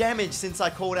 0 damage since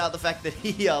I called out the fact that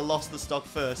he lost the stock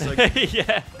first. So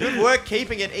Yeah. good work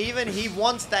keeping it even. He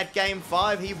wants that game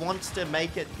 5. He wants to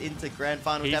make it into grand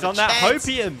final. He's to have on a that chance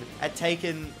hopium. at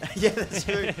taking. Yeah, that's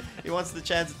true. He wants the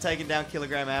chance of taking down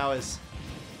Kilogram Hours.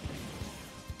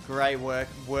 Great work,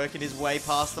 working his way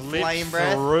past the Slips flame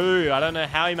breath, through. I don't know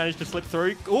how he managed to slip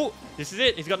through. Oh, this is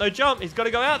it. He's got no jump. He's got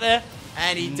to go out there.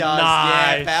 and he does.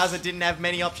 Nice. Yeah, Bowser didn't have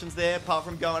many options there apart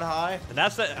from going high. And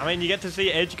that's it. I mean, you get to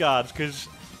see edge guards because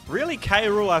really K.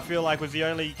 Rool, I feel like, was the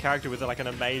only character with like an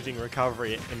amazing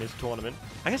recovery in this tournament.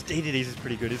 I guess DDD's is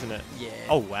pretty good, isn't it? Yeah.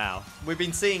 Oh, wow. We've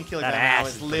been seeing Kilogram That ass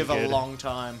Hours is live pretty a good. long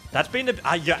time. That's been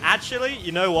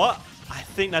you know what? I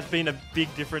think that's been a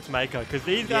big difference maker because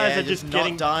these guys Yeah, are just not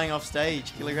getting dying off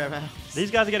stage. Kilogram Hours.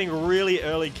 these guys are getting really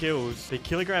early kills. The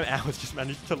Kilogram Hours just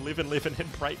managed to live and then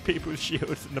break people's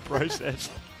shields in the process.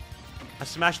 A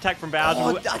smash attack from Bowser.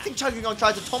 Oh, I think Chunky Kong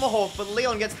tries to tomahawk, but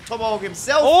Leon gets the tomahawk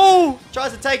himself. Oh!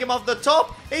 Tries to take him off the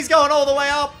top. He's going all the way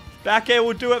up. Back air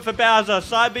will do it for Bowser.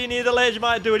 Side B near the ledge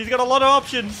might do it. He's got a lot of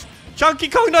options. Chunky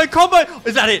Kong, no combo.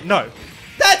 Is that it? No.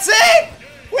 That's it.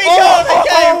 We Oh! got the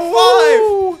game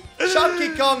 5.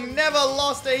 Chunky Kong never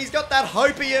lost it. He's got that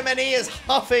hopium and he is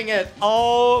huffing it.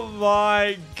 Oh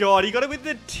my god. He got it with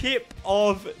the tip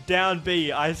of down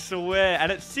B, I swear.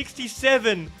 And at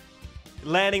 67,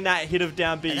 landing that hit of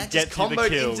down B And that just gets you the comboed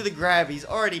kill. into the grab. He's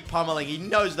already pummeling. He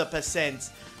knows the percents.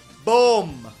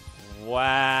 Boom.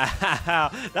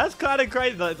 Wow. That's kind of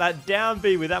crazy. That down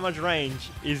B with that much range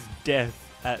is death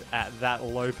at that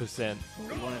low percent.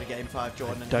 We wanted a game 5,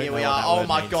 Jordan, and Don't here know we what are. that Oh word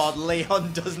my means. god,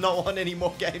 Leon does not want any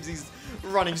more games. He's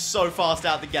running so fast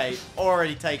out the gate.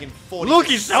 Already taken 40%. Look,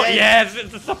 he's so, yes,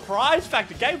 it's a surprise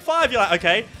factor. Game 5, you're like,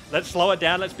 okay, let's slow it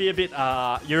down. Let's be a bit,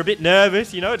 you're a bit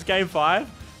nervous, you know, it's game 5.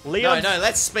 No, Leon.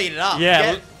 let's speed it up.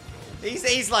 Yeah.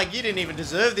 He's like, you didn't even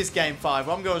deserve this game 5.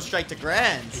 I'm going straight to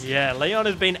grands. Yeah, Leon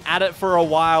has been at it for a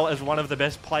while as one of the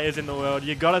best players in the world.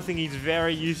 You gotta think he's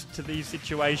very used to these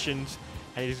situations,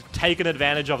 and he's taken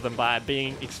advantage of them by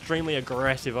being extremely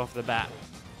aggressive off the bat.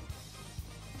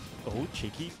 Oh,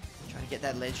 cheeky. Trying to get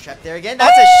that ledge trap there again.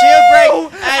 That's a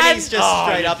shield break, and he's just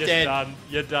straight up dead. Done.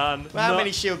 You're done. Well, how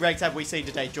many shield breaks have we seen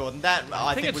today, Jordan? That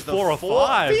I think it's was 4 or the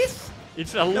 5. 5th?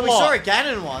 It's a No, lot. we saw a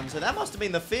Ganon one, so that must have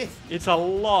been the 5th. It's a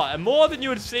lot, and more than you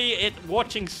would see it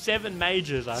watching 7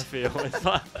 majors. I feel it's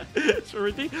like it's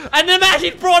ridiculous. And the match,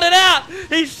 he brought it out.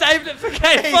 He saved it for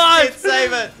game 5. He did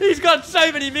save it. He's got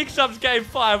so many mix-ups game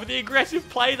 5 with the aggressive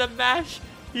play, the mash.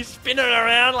 He's spinning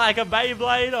around like a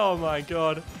Beyblade. Oh my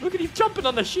god! Look at him jumping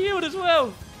on the shield as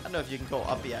well. I don't know if you can call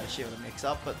up the shield a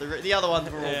mix-up, but the other ones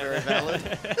were all very valid.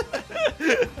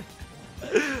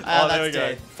 There we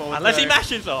go. Unless he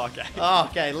mashes. Oh, okay. Oh,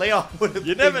 okay. Leon would have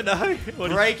You never know.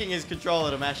 breaking his controller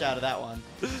to mash out of that one.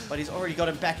 But he's already got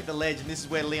him back at the ledge, and this is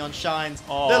where Leon shines.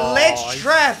 Oh, the ledge he's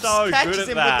traps so good catches at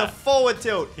him that. with the forward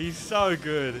tilt. He's so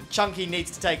good. Chunky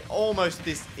needs to take almost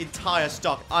this entire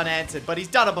stock unanswered, but he's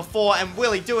done it before, and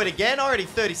will he do it again? Already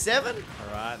 37?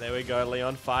 All right, there we go.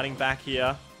 Leon fighting back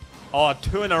here. Oh,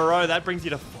 2 in a row. That brings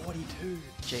you to 42.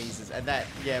 Jesus, and that,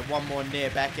 yeah, one more near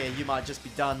back air, you might just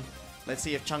be done. Let's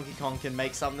see if Chunky Kong can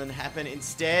make something happen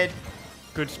instead.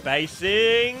 Good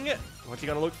spacing. What's he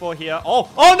going to look for here? Oh,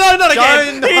 oh no, not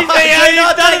again. Don't- He's do done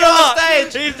not take it it a on lot.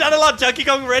 stage. He's done a lot. Chunky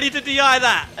Kong ready to DI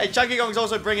that. Hey, Chunky Kong's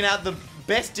also bringing out the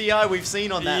best DI we've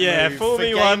seen on that Yeah, move fool for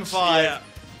me game once. 5. Yeah.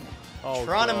 Oh,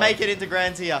 Trying to God. make it into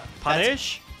grands here.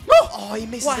 Punish. Oh, he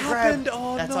missed What the grab. happened?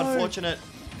 Oh, That's no. unfortunate.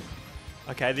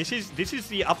 Okay, this is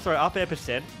the up throw up air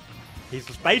percent. He's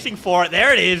spacing for it.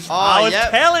 There it is. Oh, I was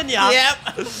yep. telling ya. Yep.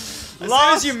 As soon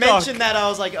as you mentioned that, I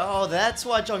was like, oh, that's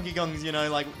why Chunky Kong's, you know,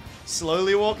 like,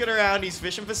 slowly walking around. He's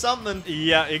fishing for something.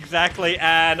 Yeah, exactly.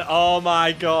 And oh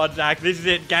my god, Zach, this is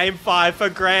it. Game 5 for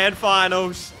grand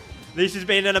finals. This has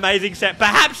been an amazing set.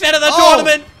 Perhaps set of the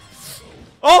tournament.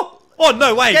 Oh! Oh,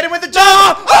 no way. Get him with the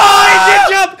jump. Oh, he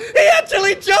did jump. He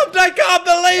actually jumped. I can't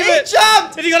believe it. He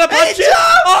jumped. Is he going to punch He it?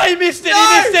 jumped. Oh, he missed it. No.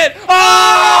 He missed it.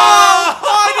 Oh,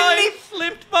 why didn't he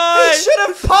slipped by. He should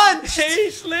have punched.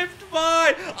 He slipped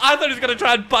by. I thought he was going to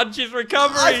try and punch his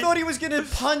recovery. I thought he was going to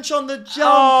punch on the jump.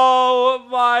 Oh,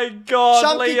 my God,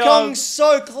 Chunky Leon. Kong's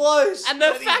so close. And the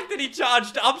but fact that he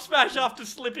charged up smash after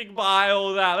slipping by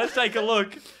all that. Let's take a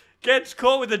look. Gets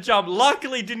caught with a jump.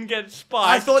 Luckily didn't get spiked.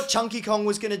 I thought Chunky Kong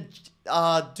was going to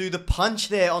do the punch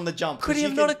there on the jump. Could he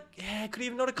have not a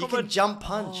You can jump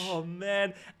punch. Oh,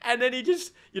 man. And then he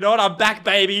just, you know what, I'm back,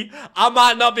 baby. I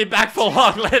might not be back for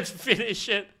long. Let's finish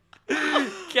it.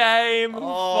 Game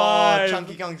 5.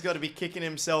 Chunky Kong's got to be kicking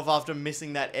himself after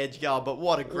missing that edge guard, but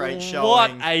what a great showing.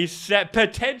 What a set.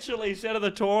 Potentially set of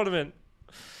the tournament.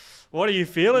 What are you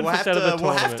feeling for set of the tournament?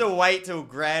 We'll have to wait till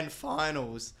grand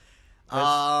finals.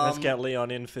 Let's get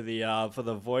Leon in for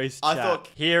the voice chat. I thought-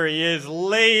 Here he is,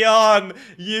 Leon.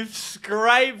 You've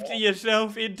scraped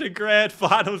yourself into grand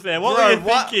finals there. What were you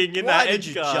thinking in that Why did edge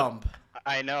you guard? jump?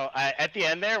 I know. At the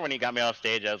end there, when he got me off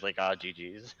stage, I was like, "Ah,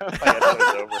 GG's." I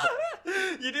thought it was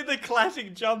over. You did the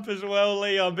classic jump as well,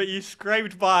 Leon, but you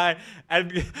scraped by.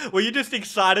 And were you just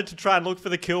excited to try and look for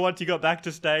the kill once you got back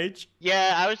to stage?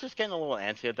 Yeah, I was just getting a little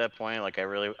antsy at that point. Like,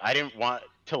 I didn't want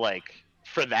to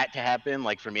for that to happen,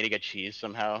 for me to get cheese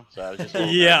somehow. So I was just a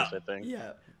little nervous, I think.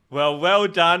 Yeah. Well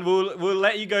done. We'll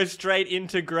let you go straight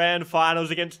into grand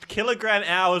finals against Kilogram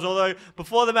Hours. Although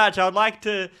before the match, I would like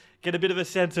to get a bit of a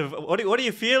sense of what are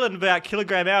you feeling about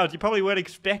Kilogram Hours? You probably weren't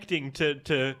expecting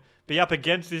to be up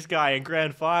against this guy in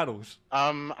grand finals.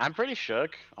 I'm pretty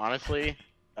shook, honestly.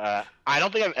 I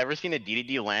don't think I've ever seen a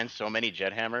DDD land so many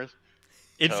jet hammers.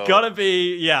 It's gotta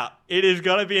be, it is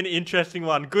gonna be an interesting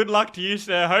one. Good luck to you,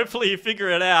 sir. Hopefully you figure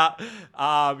it out.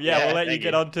 We'll let you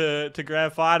get on to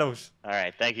grand finals. All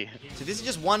right, thank you. So this is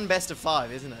just one best of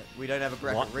 5, isn't it? We don't have a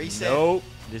bracket reset. Nope.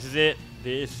 This is it.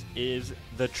 This is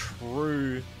the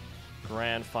true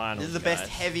grand finals. This is the best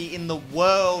heavy in the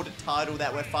world title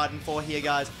that we're fighting for here,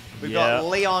 guys. We've got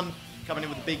Leon coming in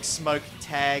with a big smoke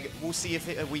tag. We'll see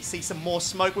if we see some more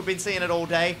smoke. We've been seeing it all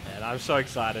day. And I'm so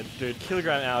excited, dude.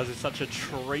 Kilogram Hours is such a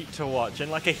treat to watch,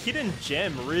 and like a hidden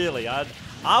gem, really.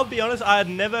 I'll be honest, I had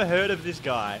never heard of this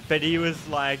guy, but he was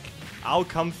like, I'll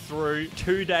come through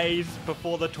 2 days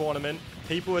before the tournament.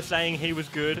 People were saying he was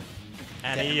good,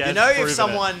 and he has You know, if proven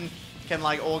someone can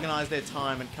organize their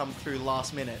time and come through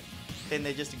last minute, then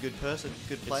they're just a good person,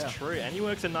 good player. It's true, and he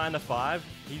works a 9 to 5.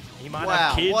 He might Wow,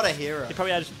 have kids. what a hero. He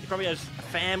probably has a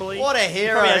family. What a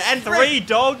hero. He probably has And 3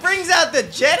 dogs. Brings out the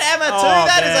jet hammer too. Oh,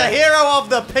 That is man. a hero of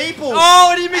the people. Oh,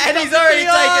 and he mixed And up he's the already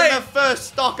DI. taken the first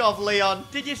stock off Leon.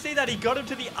 Did you see that? He got him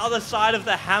to the other side of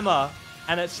the hammer,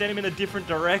 and it sent him in a different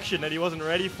direction that he wasn't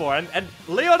ready for. And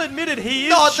Leon admitted he is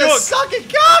Not shook. the sucker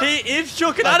gun. He is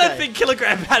shook, and I don't Okay. think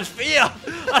Kilogram has fear.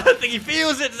 I don't think he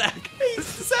feels it, Zach. He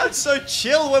sounds so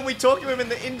chill when we talk to him in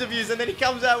the interviews, and then he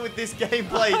comes out with this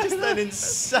gameplay. Just an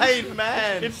insane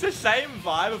man. It's the same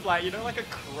vibe of like, you know, like a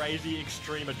crazy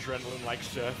extreme adrenaline like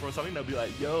surfer or something. They'll be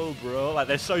like, yo, bro. Like,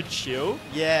 they're so chill.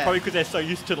 Yeah. Probably because they're so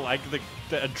used to like the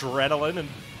adrenaline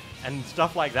and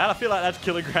stuff like that. I feel like that's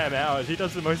Kilogram Hours. He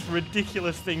does the most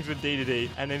ridiculous things with DDD.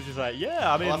 And then he's just like,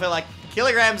 yeah, I mean... Well, I feel like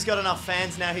Kilogram's got enough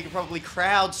fans now he could probably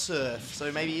crowd surf.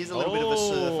 So maybe he's a little bit of a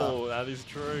surfer. Oh, that is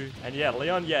true. And yeah,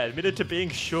 Leon, admitted to being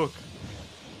shook.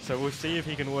 So we'll see if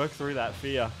he can work through that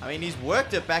fear. I mean, he's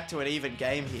worked it back to an even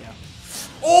game here.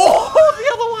 Oh,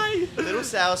 the other way! Little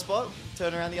sour spot.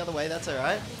 Turn around the other way. That's all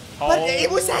right. Oh. But it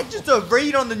was that just a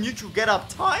read on the neutral get up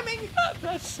timing?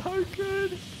 That's so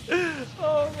good.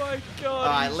 Oh my god. All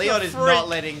right, he's Leon a is freak. not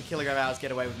letting Kilogram Hours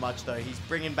get away with much, though. He's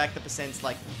bringing back the percents,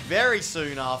 like, very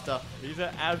soon after. He's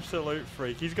an absolute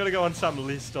freak. He's got to go on some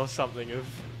list or something of,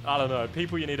 I don't know,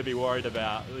 people you need to be worried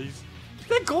about.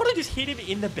 That Gordon just hit him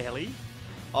in the belly.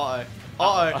 Uh-oh.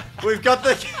 Uh-oh. We've got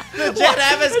the jet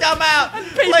hammers come out.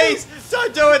 Please,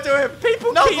 don't do it to him.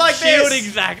 People Not keep like shielding,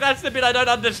 this. Zach. That's the bit I don't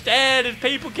understand, is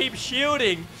people keep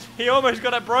shielding. He almost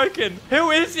got it broken.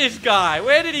 Who is this guy?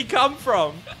 Where did he come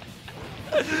from?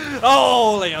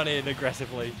 Oh, Leon in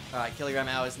aggressively. All right, Kilogram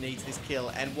Hours needs this kill,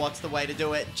 and what's the way to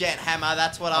do it? Jet hammer,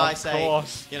 that's what I say. Of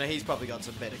course. You know, he's probably got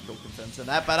some better kill confirms than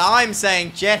that, but I'm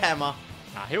saying jet hammer.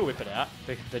 Nah, he'll whip it out.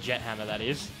 The jet hammer, that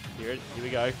is. Here we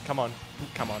go. Come on.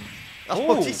 Come on.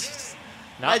 Oh, Ooh. Jesus.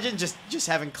 No. Imagine just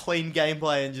having clean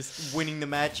gameplay and just winning the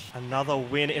match. Another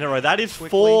win in a row. That is Quickly.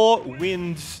 4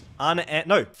 wins.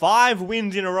 5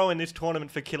 wins in a row in this tournament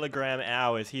for Kilogram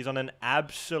Hours. He's on an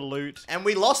absolute... And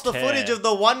we lost the tear. footage of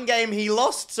the one game he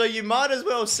lost, so you might as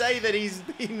well say that he's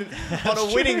been on a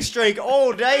winning true. streak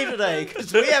all day today,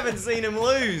 because we haven't seen him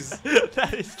lose.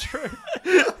 That is true.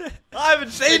 I haven't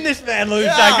seen this man lose,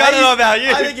 Yeah, Zach. I don't know about you.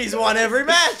 I think he's won every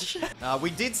match. We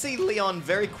did see Leon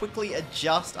very quickly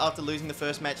adjust after losing the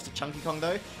first match to Chunky Kong,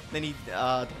 though. Then he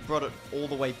brought it all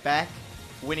the way back,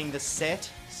 winning the set.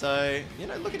 So, you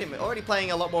know, look at him, already playing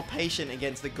a lot more patient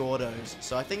against the Gordos.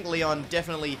 So I think Leon,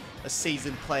 definitely a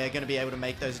seasoned player, going to be able to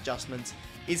make those adjustments.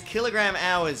 Is Kilogram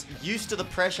Hours used to the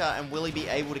pressure, and will he be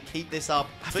able to keep this up?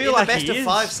 I feel like the best he of is.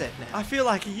 5 set now. I feel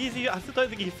like he is. I don't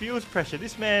think he feels pressure.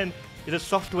 This man is a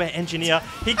software engineer.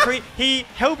 He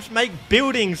helps make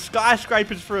buildings,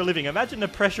 skyscrapers for a living. Imagine the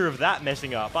pressure of that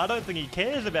messing up. I don't think he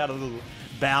cares about a little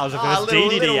Bowser versus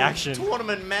DDD little action.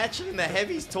 Tournament match in the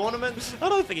heavies tournament. I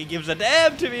don't think he gives a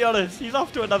damn, to be honest. He's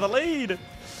off to another lead.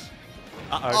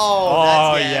 Uh-oh.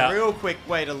 Oh, that's real quick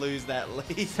way to lose that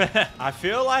lead. I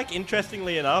feel like,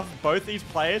 interestingly enough, both these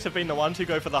players have been the ones who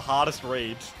go for the hardest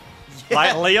reads. Yeah.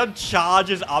 Like, Leon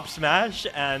charges up smash,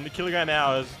 and Kilogram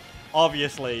Hours,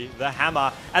 obviously, the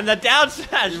hammer, and the down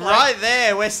smash. Right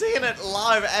there, we're seeing it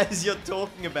live as you're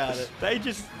talking about it.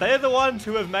 They're the ones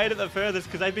who have made it the furthest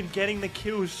because they've been getting the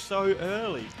kills so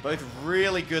early. Both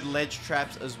really good ledge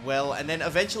traps as well, and then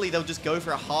eventually they'll just go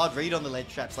for a hard read on the ledge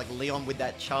traps, like Leon with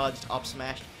that charged up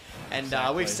smash. And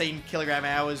Exactly. we've seen Kilogram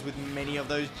Hours with many of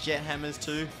those jet hammers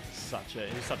too.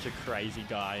 He's such a crazy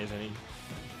guy, isn't he?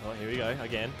 Oh, here we go,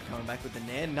 again. Coming back with the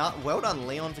nair. Well done,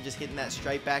 Leon, for just hitting that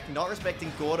straight back. Not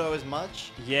respecting Gordo as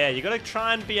much. Yeah, you got to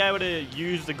try and be able to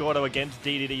use the Gordo against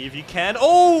DDD if you can.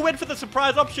 Oh, went for the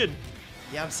surprise option.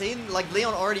 Yeah, I'm seeing like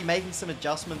Leon already making some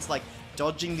adjustments, like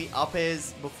dodging the up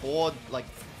airs before, like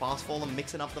fast fall and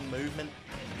mixing up the movement.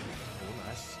 Oh,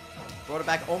 nice. Brought it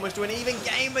back almost to an even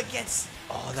game, but gets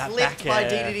that clipped back by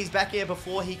air. DDD's back air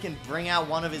before he can bring out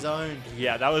one of his own.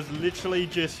 Yeah, that was literally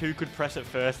just who could press it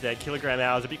first there. Kilogram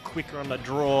Hours a bit quicker on the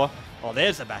draw. Oh,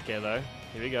 there's the back air though.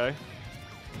 Here we go.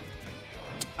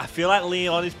 I feel like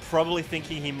Leon is probably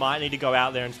thinking he might need to go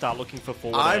out there and start looking for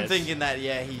forward I'm airs. thinking that,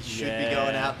 yeah, he should be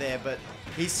going out there, but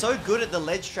he's so good at the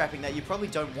ledge trapping that you probably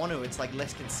don't want to. It's like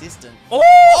less consistent.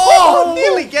 Oh!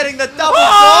 Nearly getting the double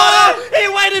Oh! He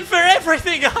waited for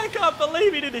everything. I can't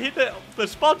believe he didn't hit the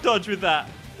spot dodge with that.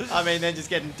 I mean, then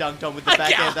just getting dunked on with the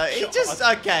back end though. He just,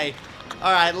 okay.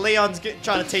 All right, Leon's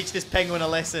trying to teach this penguin a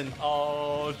lesson.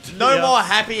 Oh, No dear. more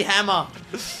happy hammer.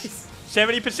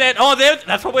 70%. Oh,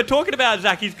 that's what we're talking about,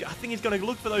 Zach. I think he's going to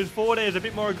look for those forward airs a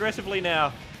bit more aggressively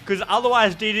now. Because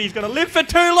otherwise, DD's going to live for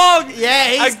too long. Yeah,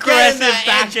 he's aggressive getting the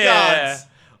back edge air. guards.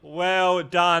 Well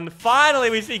done. Finally,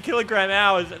 we see Kilogram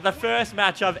Hours. The first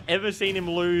match I've ever seen him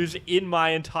lose in my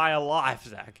entire life,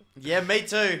 Zach. Yeah, me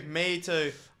too. Me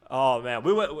too. Oh, man.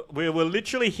 We were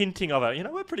literally hinting of it. You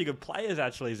know, we're pretty good players,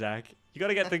 actually, Zach. You got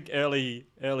to get the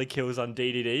early kills on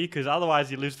DDD, because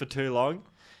otherwise you lose for too long.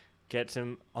 Gets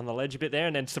him on the ledge a bit there,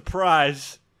 and then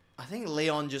surprise. I think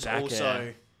Leon just Back also...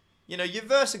 air. You know, you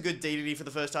verse a good DDD for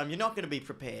the first time, you're not going to be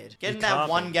prepared. Getting that can't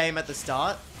one be. game at the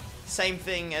start, same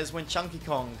thing as when Chunky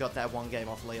Kong got that one game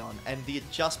off Leon. And the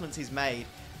adjustments he's made,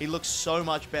 he looks so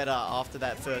much better after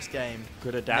that first game.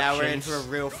 Good adaptations. Now we're in for a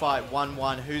real fight,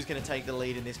 1-1. Who's going to take the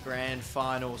lead in this grand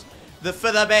finals?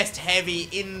 For the best heavy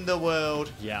in the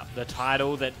world. Yeah, the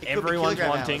title that It could be everyone's Kilogram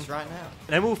wanting. Hours right now. And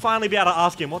then we'll finally be able to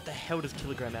ask him, what the hell does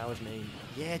Kilogram Hours mean?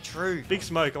 Yeah, true. Big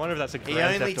Smoke. I wonder if that's a He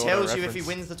Grand only Theft Auto tells you if he reference.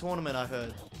 wins the tournament, I've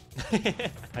heard.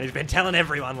 And he's been telling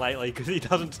everyone lately because he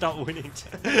doesn't stop winning.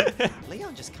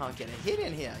 Leon just can't get a hit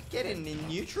in here. Get in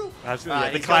neutral. Absolutely.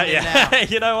 Right, Yeah, he's got it in now.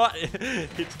 You know what?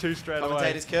 It's two straight away.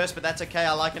 Commentator's curse, but that's okay.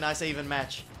 I like a nice even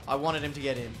match. I wanted him to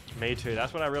get in. Me too.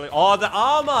 That's what I really... Oh, the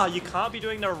armor! You can't be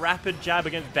doing the rapid jab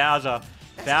against Bowser.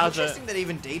 It's Bowser... interesting that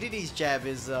even DDD's jab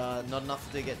is not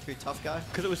enough to get through Tough Guy.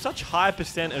 Because it was such high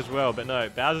percent as well. But no,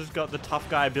 Bowser's got the tough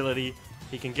guy ability.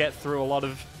 He can get through a lot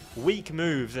of weak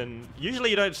moves. And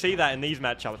usually you don't see that in these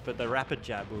matchups. But the rapid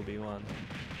jab will be one.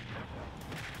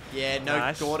 Yeah, no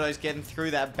Nice. Gordo's getting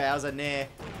through that Bowser Nair.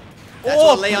 That's Oh,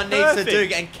 what Leon needs to do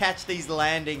perfect. and catch these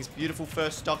landings. Beautiful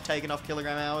first stock taken off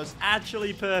Kilogram Hours.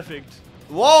 Actually perfect.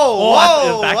 Whoa,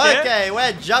 Oh, whoa, back air? okay,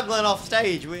 we're juggling off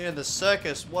stage. We're in the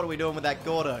circus. What are we doing with that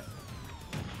Gordo?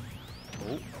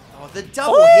 Oh, the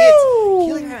double Ooh.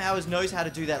 hits. Kilogram Hours knows how to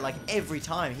do that like every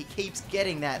time. He keeps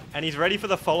getting that. And he's ready for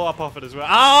the follow-up off it as well.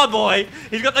 Oh, boy.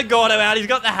 He's got the Gordo out. He's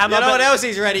got the hammer. You know but- what else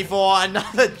he's ready for?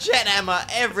 Another jet hammer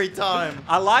every time.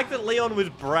 I like that Leon was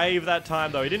brave that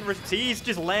time, though. He didn't... See, he's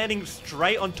just landing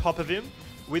straight on top of him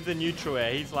with the neutral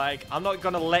air. He's like, I'm not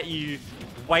going to let you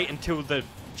wait until the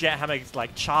jet hammer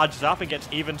like charges up and gets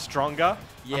even stronger.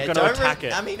 I'm going to attack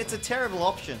it. I mean, it's a terrible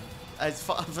option. As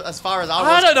far as I I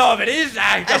was... don't know if it is,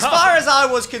 Zach. As far as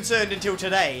I was concerned until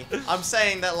today, I'm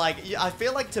saying that, like, I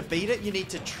feel like to beat it, you need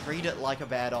to treat it like a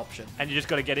bad option. And you just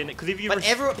got to get in it. Because if you... But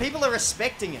people are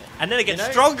respecting it. And then it gets you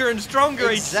know? stronger and stronger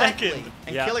Exactly. each second.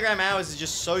 And Yeah. Kilogram Hours is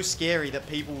just so scary that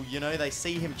people, you know, they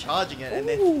see him charging it and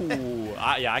then Ooh. Yeah,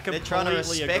 I they're completely trying to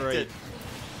respect agree. it.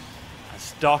 A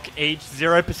stock each,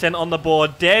 0% on the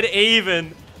board. Dead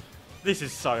even. This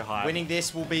is so high. Winning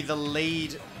this will be the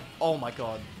lead. Oh my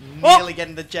god. Oh! Nearly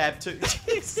getting the jab too. Jesus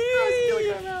Christ,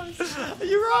 Kilogram Hours.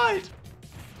 You're right.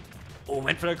 Oh,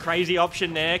 went for a crazy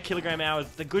option there. Kilogram Hours,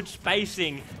 the good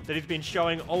spacing that he's been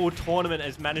showing all tournament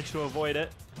has managed to avoid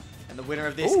it. And the winner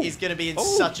of this Ooh. is going to be in Ooh.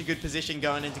 such a good position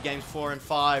going into games 4 and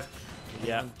 5.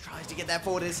 Yeah. Tries to get that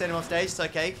forward to send him off stage. It's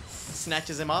okay.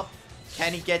 Snatches him up.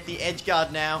 Can he get the edge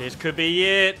guard now? This could be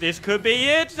it. This could be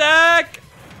it, Zach.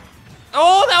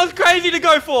 Oh, that was crazy to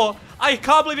go for. I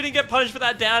can't believe he didn't get punished for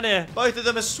that down air. Both of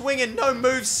them are swinging. No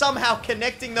moves somehow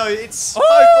connecting though. It's so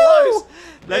Ooh. close.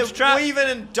 Let's They're trap. weaving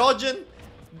and dodging.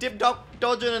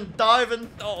 Dodging and diving.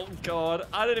 Oh, God.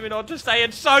 I don't even know what to say.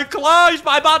 It's so close.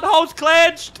 My buttonhole's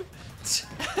clenched.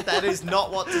 That is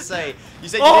not what to say. You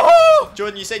said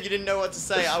Jordan, you said you didn't know what to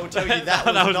say. I will tell you that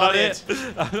was not it.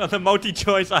 The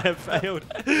multi-choice, I have failed.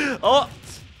 Oh,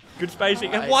 good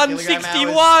spacing. Alright,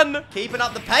 161. Keeping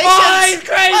up the patience. Oh, he's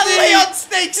crazy. But Leon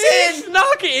sneaks He in.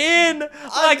 snuck in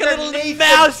like a little Underneath the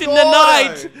mouse in the Gordo.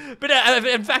 night. But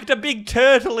in fact, a big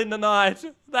turtle in the night.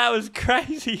 That was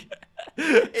crazy.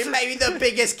 It may be the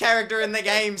biggest character in the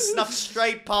game. Snuck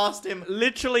straight past him.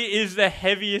 Literally is the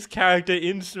heaviest character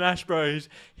in Smash Bros.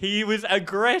 He was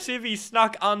aggressive. He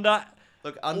snuck under.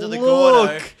 Look, under the Look.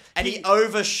 Gordo. And he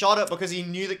overshot it because he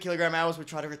knew that Kilogram Hours would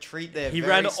try to retreat there. He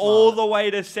Very ran smart. all the way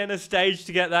to center stage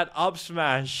to get that up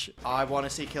smash. I want to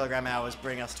see Kilogram Hours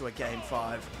bring us to a game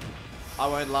 5. I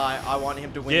won't lie. I want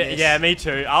him to win Yeah, this. yeah, me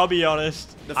too. I'll be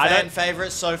honest. The I fan don't.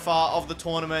 favorite so far of the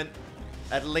tournament.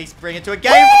 At least bring it to a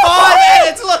game 5, and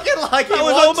it's looking like he That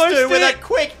was wants almost to with it. a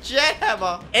quick jet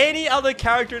hammer. Any other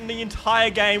character in the entire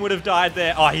game would have died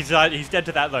there. Oh, he's dead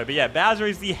to that though. But yeah, Bowser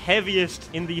is the heaviest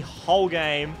in the whole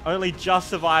game. Only just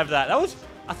survived that. That was.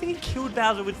 I think he killed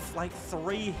Bowser with like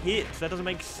 3 hits. That doesn't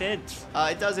make sense.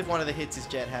 It does if one of the hits is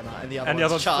jet hammer and the other And the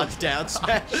one's other's charged down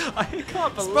smash. I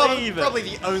can't It's believe it. probably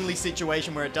the only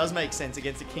situation where it does make sense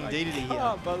against a King Dedede I here.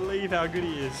 can't believe how good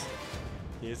he is.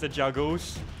 Here's the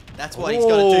juggles. That's what he's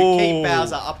got to do. Keep Ooh.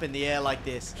 Bowser up in the air like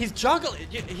this. He's juggling.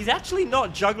 He's actually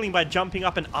not juggling by jumping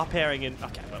up and up airing and.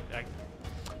 Okay, well,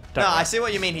 No, I worry. see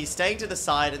what you mean. He's staying to the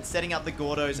side and setting up the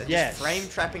Gordos and Yes. just frame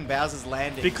trapping Bowser's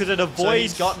landing. Because it So avoids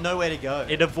he's got nowhere to go.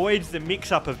 it avoids the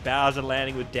mix-up of Bowser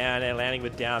landing with down air, landing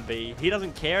with down B. He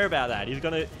doesn't care about that.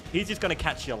 He's just gonna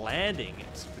catch your landing.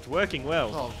 It's working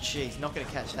well. Oh, jeez, not going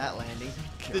to catch that landing.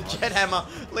 The Jet Hammer,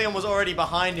 Leon was already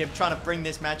behind him trying to bring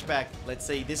this match back. Let's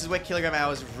see, this is where Kilogram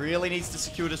Hours really needs to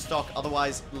secure the stock.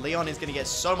 Otherwise, Leon is going to get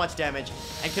so much damage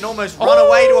and can almost run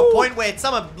away to a point where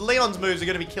some of Leon's moves are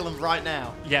going to be killing right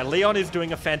now. Yeah, Leon is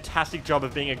doing a fantastic job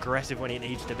of being aggressive when he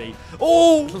needs to be.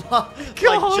 Oh,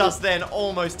 Like just then,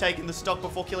 almost taking the stock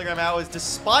before Kilogram Hours,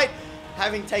 despite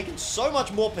having taken so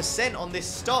much more percent on this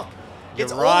stock. It's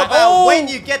You're all right. about Oh! when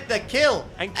you get the kill.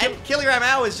 And Kilogram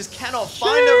Hours just cannot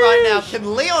find it right now.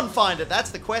 Can Leon find it?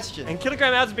 That's the question. And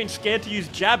Kilogram Hours has been scared to use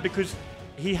jab because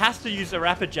he has to use a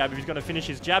rapid jab if he's going to finish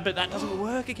his jab, but that doesn't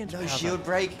work against No Bowser. shield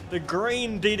break. The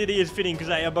green DDD is fitting because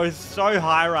they are both so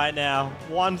high right now.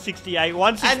 168,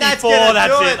 164, And that's gonna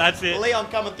do it. That's it. Leon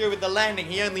coming through with the landing.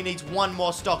 He only needs one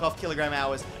more stock off Kilogram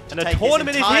Hours to And the take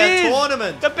tournament this is entire his.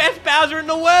 tournament. The best Bowser in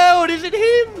the world. Is it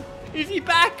him? Is he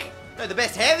back? No, the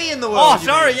best heavy in the Oh, world. you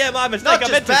sorry. mean. Yeah, my mistake. Not I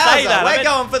just meant to Bowser. say that. We're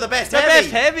going for the best the heavy.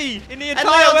 best heavy in the And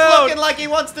entire Leon's world. looking like he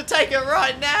wants to take it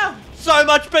right now. So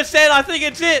much percent. I think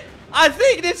it's it. I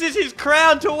think this is his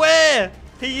crown to wear.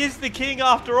 He is the king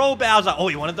after all, Bowser. Oh,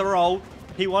 he wanted the roll.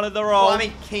 He wanted the roll. Well, I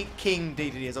mean, King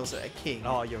DDD is also a king.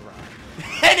 Oh, you're right.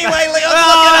 Anyway, Leon's looking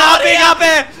Oh, out big here. up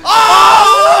air.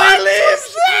 Oh, he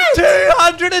lives.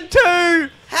 202.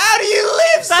 How do you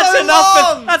live That's so enough.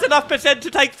 long? That's enough percent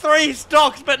to take 3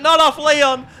 stocks, but not off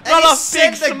Leon. And Not he off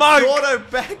sent Big the Smoke. Gordo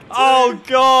back too. Oh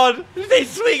God! He's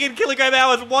swinging. Kilogram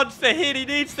Hours wants the hit. He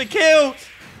needs the kill.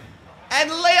 And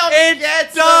Leon It's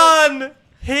gets it. done.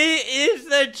 He is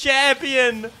the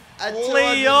champion. At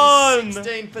Leon.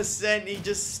 216%, he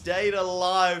just stayed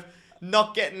alive,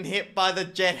 not getting hit by the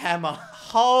Jet Hammer.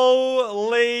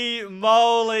 Holy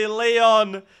moly,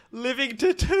 Leon. Living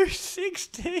to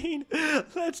 216.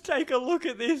 Let's take a look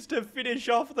at this to finish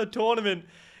off the tournament.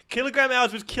 Kilogram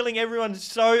Hours was killing everyone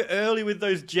so early with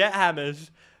those jet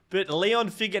hammers, but Leon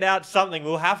figured out something.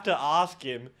 We'll have to ask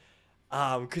him,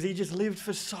 because he just lived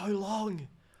for so long.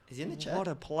 Is he in the chat? What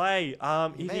a play. Is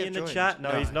may he have in the joined. chat?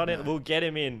 No, he's not in. No. We'll get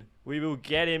him in. We will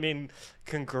get him in.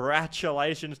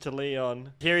 Congratulations to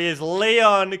Leon. Here he is.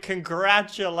 Leon,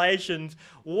 congratulations.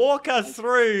 Walk us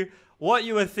through what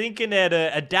you were thinking there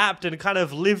to adapt and kind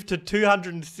of live to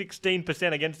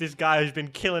 216% against this guy who's been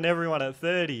killing everyone at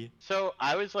 30. So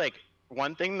I was like,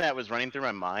 one thing that was running through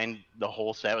my mind the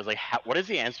whole set was like, what is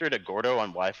the answer to Gordo on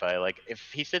Wi-Fi? Like,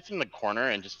 if he sits in the corner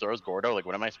and just throws Gordo, like,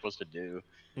 what am I supposed to do?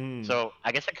 So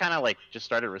I guess I kind of like just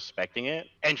started respecting it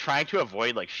and trying to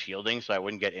avoid like shielding so I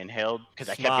wouldn't get inhaled because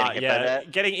I kept getting hit by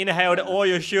that. Getting inhaled or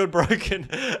your shield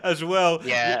broken as well.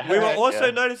 Yeah. We were also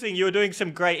Yeah. noticing you were doing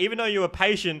some great, even though you were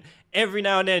patient, every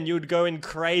now and then you would go in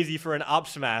crazy for an up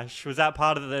smash. Was that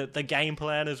part of the game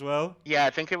plan as well? Yeah, I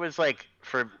think it was like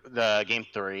for the game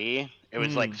 3. It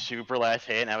was like super last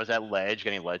hit, and I was at ledge,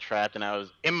 getting ledge trapped, and I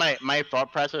was in my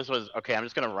thought process was, okay, I'm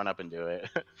just gonna run up and do it.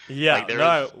 Yeah, Like, there no.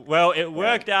 was- Well, it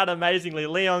worked out amazingly.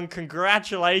 Leon,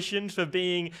 congratulations for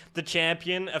being the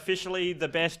champion, officially the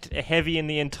best heavy in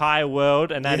the entire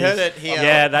world. And that You is, heard it here.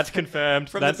 Yeah, that's confirmed.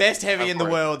 From That's- the best heavy Of in the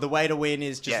course. world, the way to win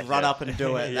is just Yes, run yes. up and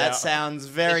do it. Yeah. That sounds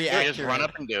very accurate. Just run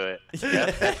up and do it.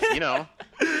 Yeah, you know.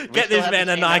 We Get still this have man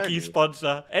the a same Nike energy.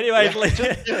 sponsor. Anyways,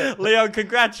 Leon,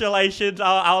 congratulations.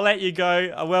 I'll let you go.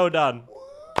 Well done.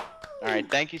 All right,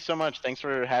 thank you so much. Thanks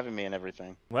for having me and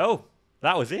everything. Well,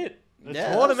 that was it. The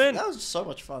Yeah, tournament. That was so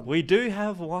much fun. We do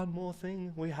have one more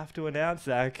thing we have to announce,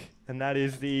 Zach, and that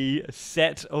is the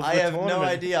set of I the have tournament. no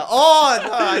idea. Oh,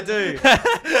 no, I do.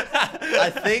 I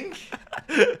think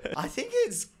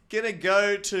it's gonna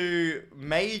go to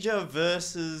Major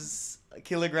versus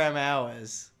Kilogram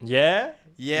Hours. Yeah?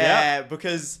 Yeah,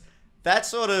 because that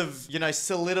sort of,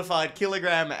 solidified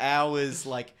Kilogram Hours,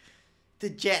 like, the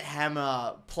Jet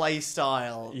Hammer play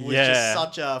style was Yeah. just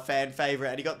such a fan favorite.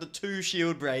 And he got the 2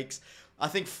 shield breaks. I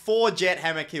think 4 Jet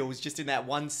Hammer kills just in that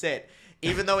one set.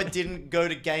 Even though it didn't go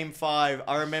to game 5,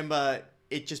 I remember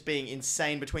it just being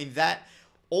insane between that.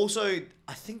 Also,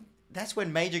 I think that's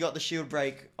when Major got the shield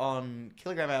break on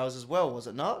Kilogram Hours as well, was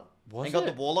it not? Was and got it?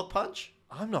 the Warlock punch?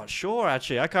 I'm not sure,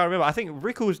 actually. I can't remember. I think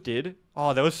Rickles did.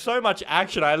 Oh, there was so much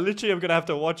action. I literally am going to have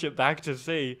to watch it back to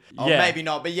see. Oh, yeah, maybe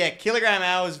not. But yeah, Kilogram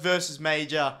Hours versus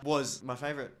Major was my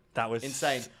favorite. that was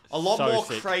Insane. A lot so more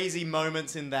sick. crazy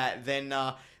moments in that than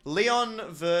Leon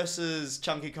versus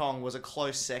Chunky Kong was a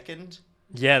close second.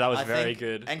 Yeah, that was I very think.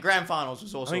 good. And Grand Finals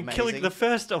was also I mean, amazing. killing the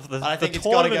first of the But I think it's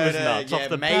got to tournament go was to nuts off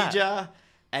the bat. Major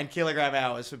and Kilogram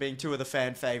Hours for being two of the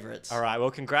fan favorites. All right,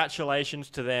 well, congratulations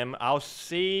to them. I'll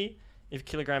see if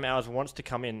Kilogram Hours wants to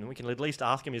come in. We can at least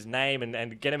ask him his name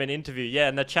and get him an interview. Yeah,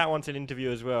 and the chat wants an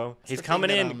interview as well. He's coming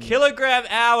in. Kilogram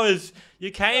Hours, you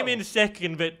came in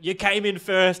second, but you came in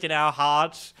first in our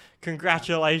hearts.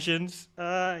 Congratulations.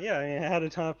 Yeah, I mean, I had a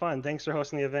ton of fun. Thanks for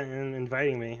hosting the event and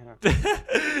inviting me.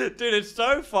 Dude, it's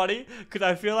so funny because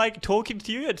I feel like talking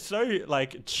to you, it's so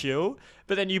like chill,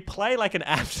 but then you play like an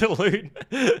absolute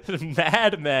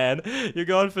madman. You're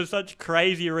going for such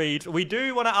crazy reads. We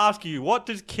do want to ask you, what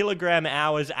does Kilogram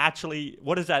Hours actually,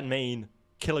 what does that mean?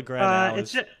 Kilogram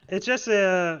Hours. It's just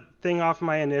a thing off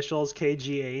my initials,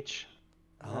 KGH.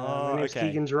 My name's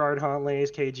Keegan Gerard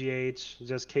Huntley's KGH.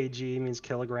 Just KG means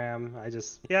kilogram. That makes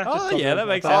sense.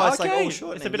 It's like all It's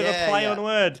shortening. a bit of a play on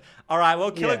words. All right,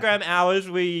 well, Kilogram Hours,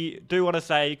 we do want to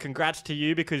say congrats to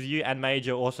you because you and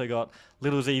Major also got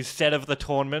Little Z's set of the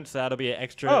tournament, so that'll be an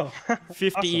extra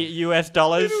 $50 Little US.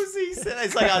 Z said,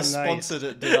 it's like I sponsored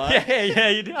it, did I? Yeah,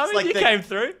 you did. I mean, like you the came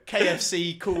through.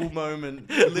 KFC cool moment.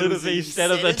 Little Z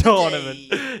set of the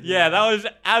tournament. Yeah, that was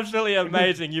absolutely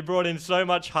amazing. You brought in so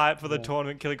much hype for the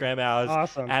tournament, Kilogram Hours.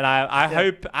 Awesome. And I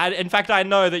hope, in fact, I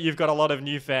know that you've got a lot of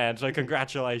new fans, so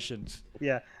congratulations.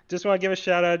 Yeah, just want to give a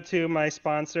shout out to my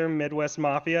sponsor, Midwest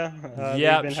Mafia.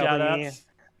 Yeah, they've been shout helping outs.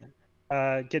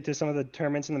 me get to some of the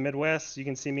tournaments in the Midwest. You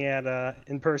can see me at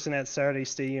in person at Saturday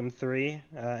Stadium 3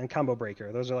 and Combo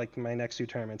Breaker. Those are like my next 2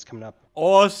 tournaments coming up.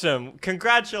 Awesome.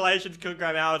 Congratulations,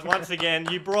 Kilogram Hours. Once again,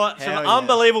 you brought some Hell yeah.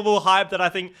 unbelievable hype that I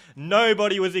think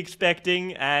nobody was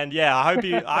expecting. And yeah, I hope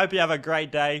you have a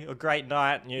great day, a great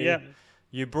night.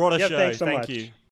 You brought a show. Thanks so Thank much. you.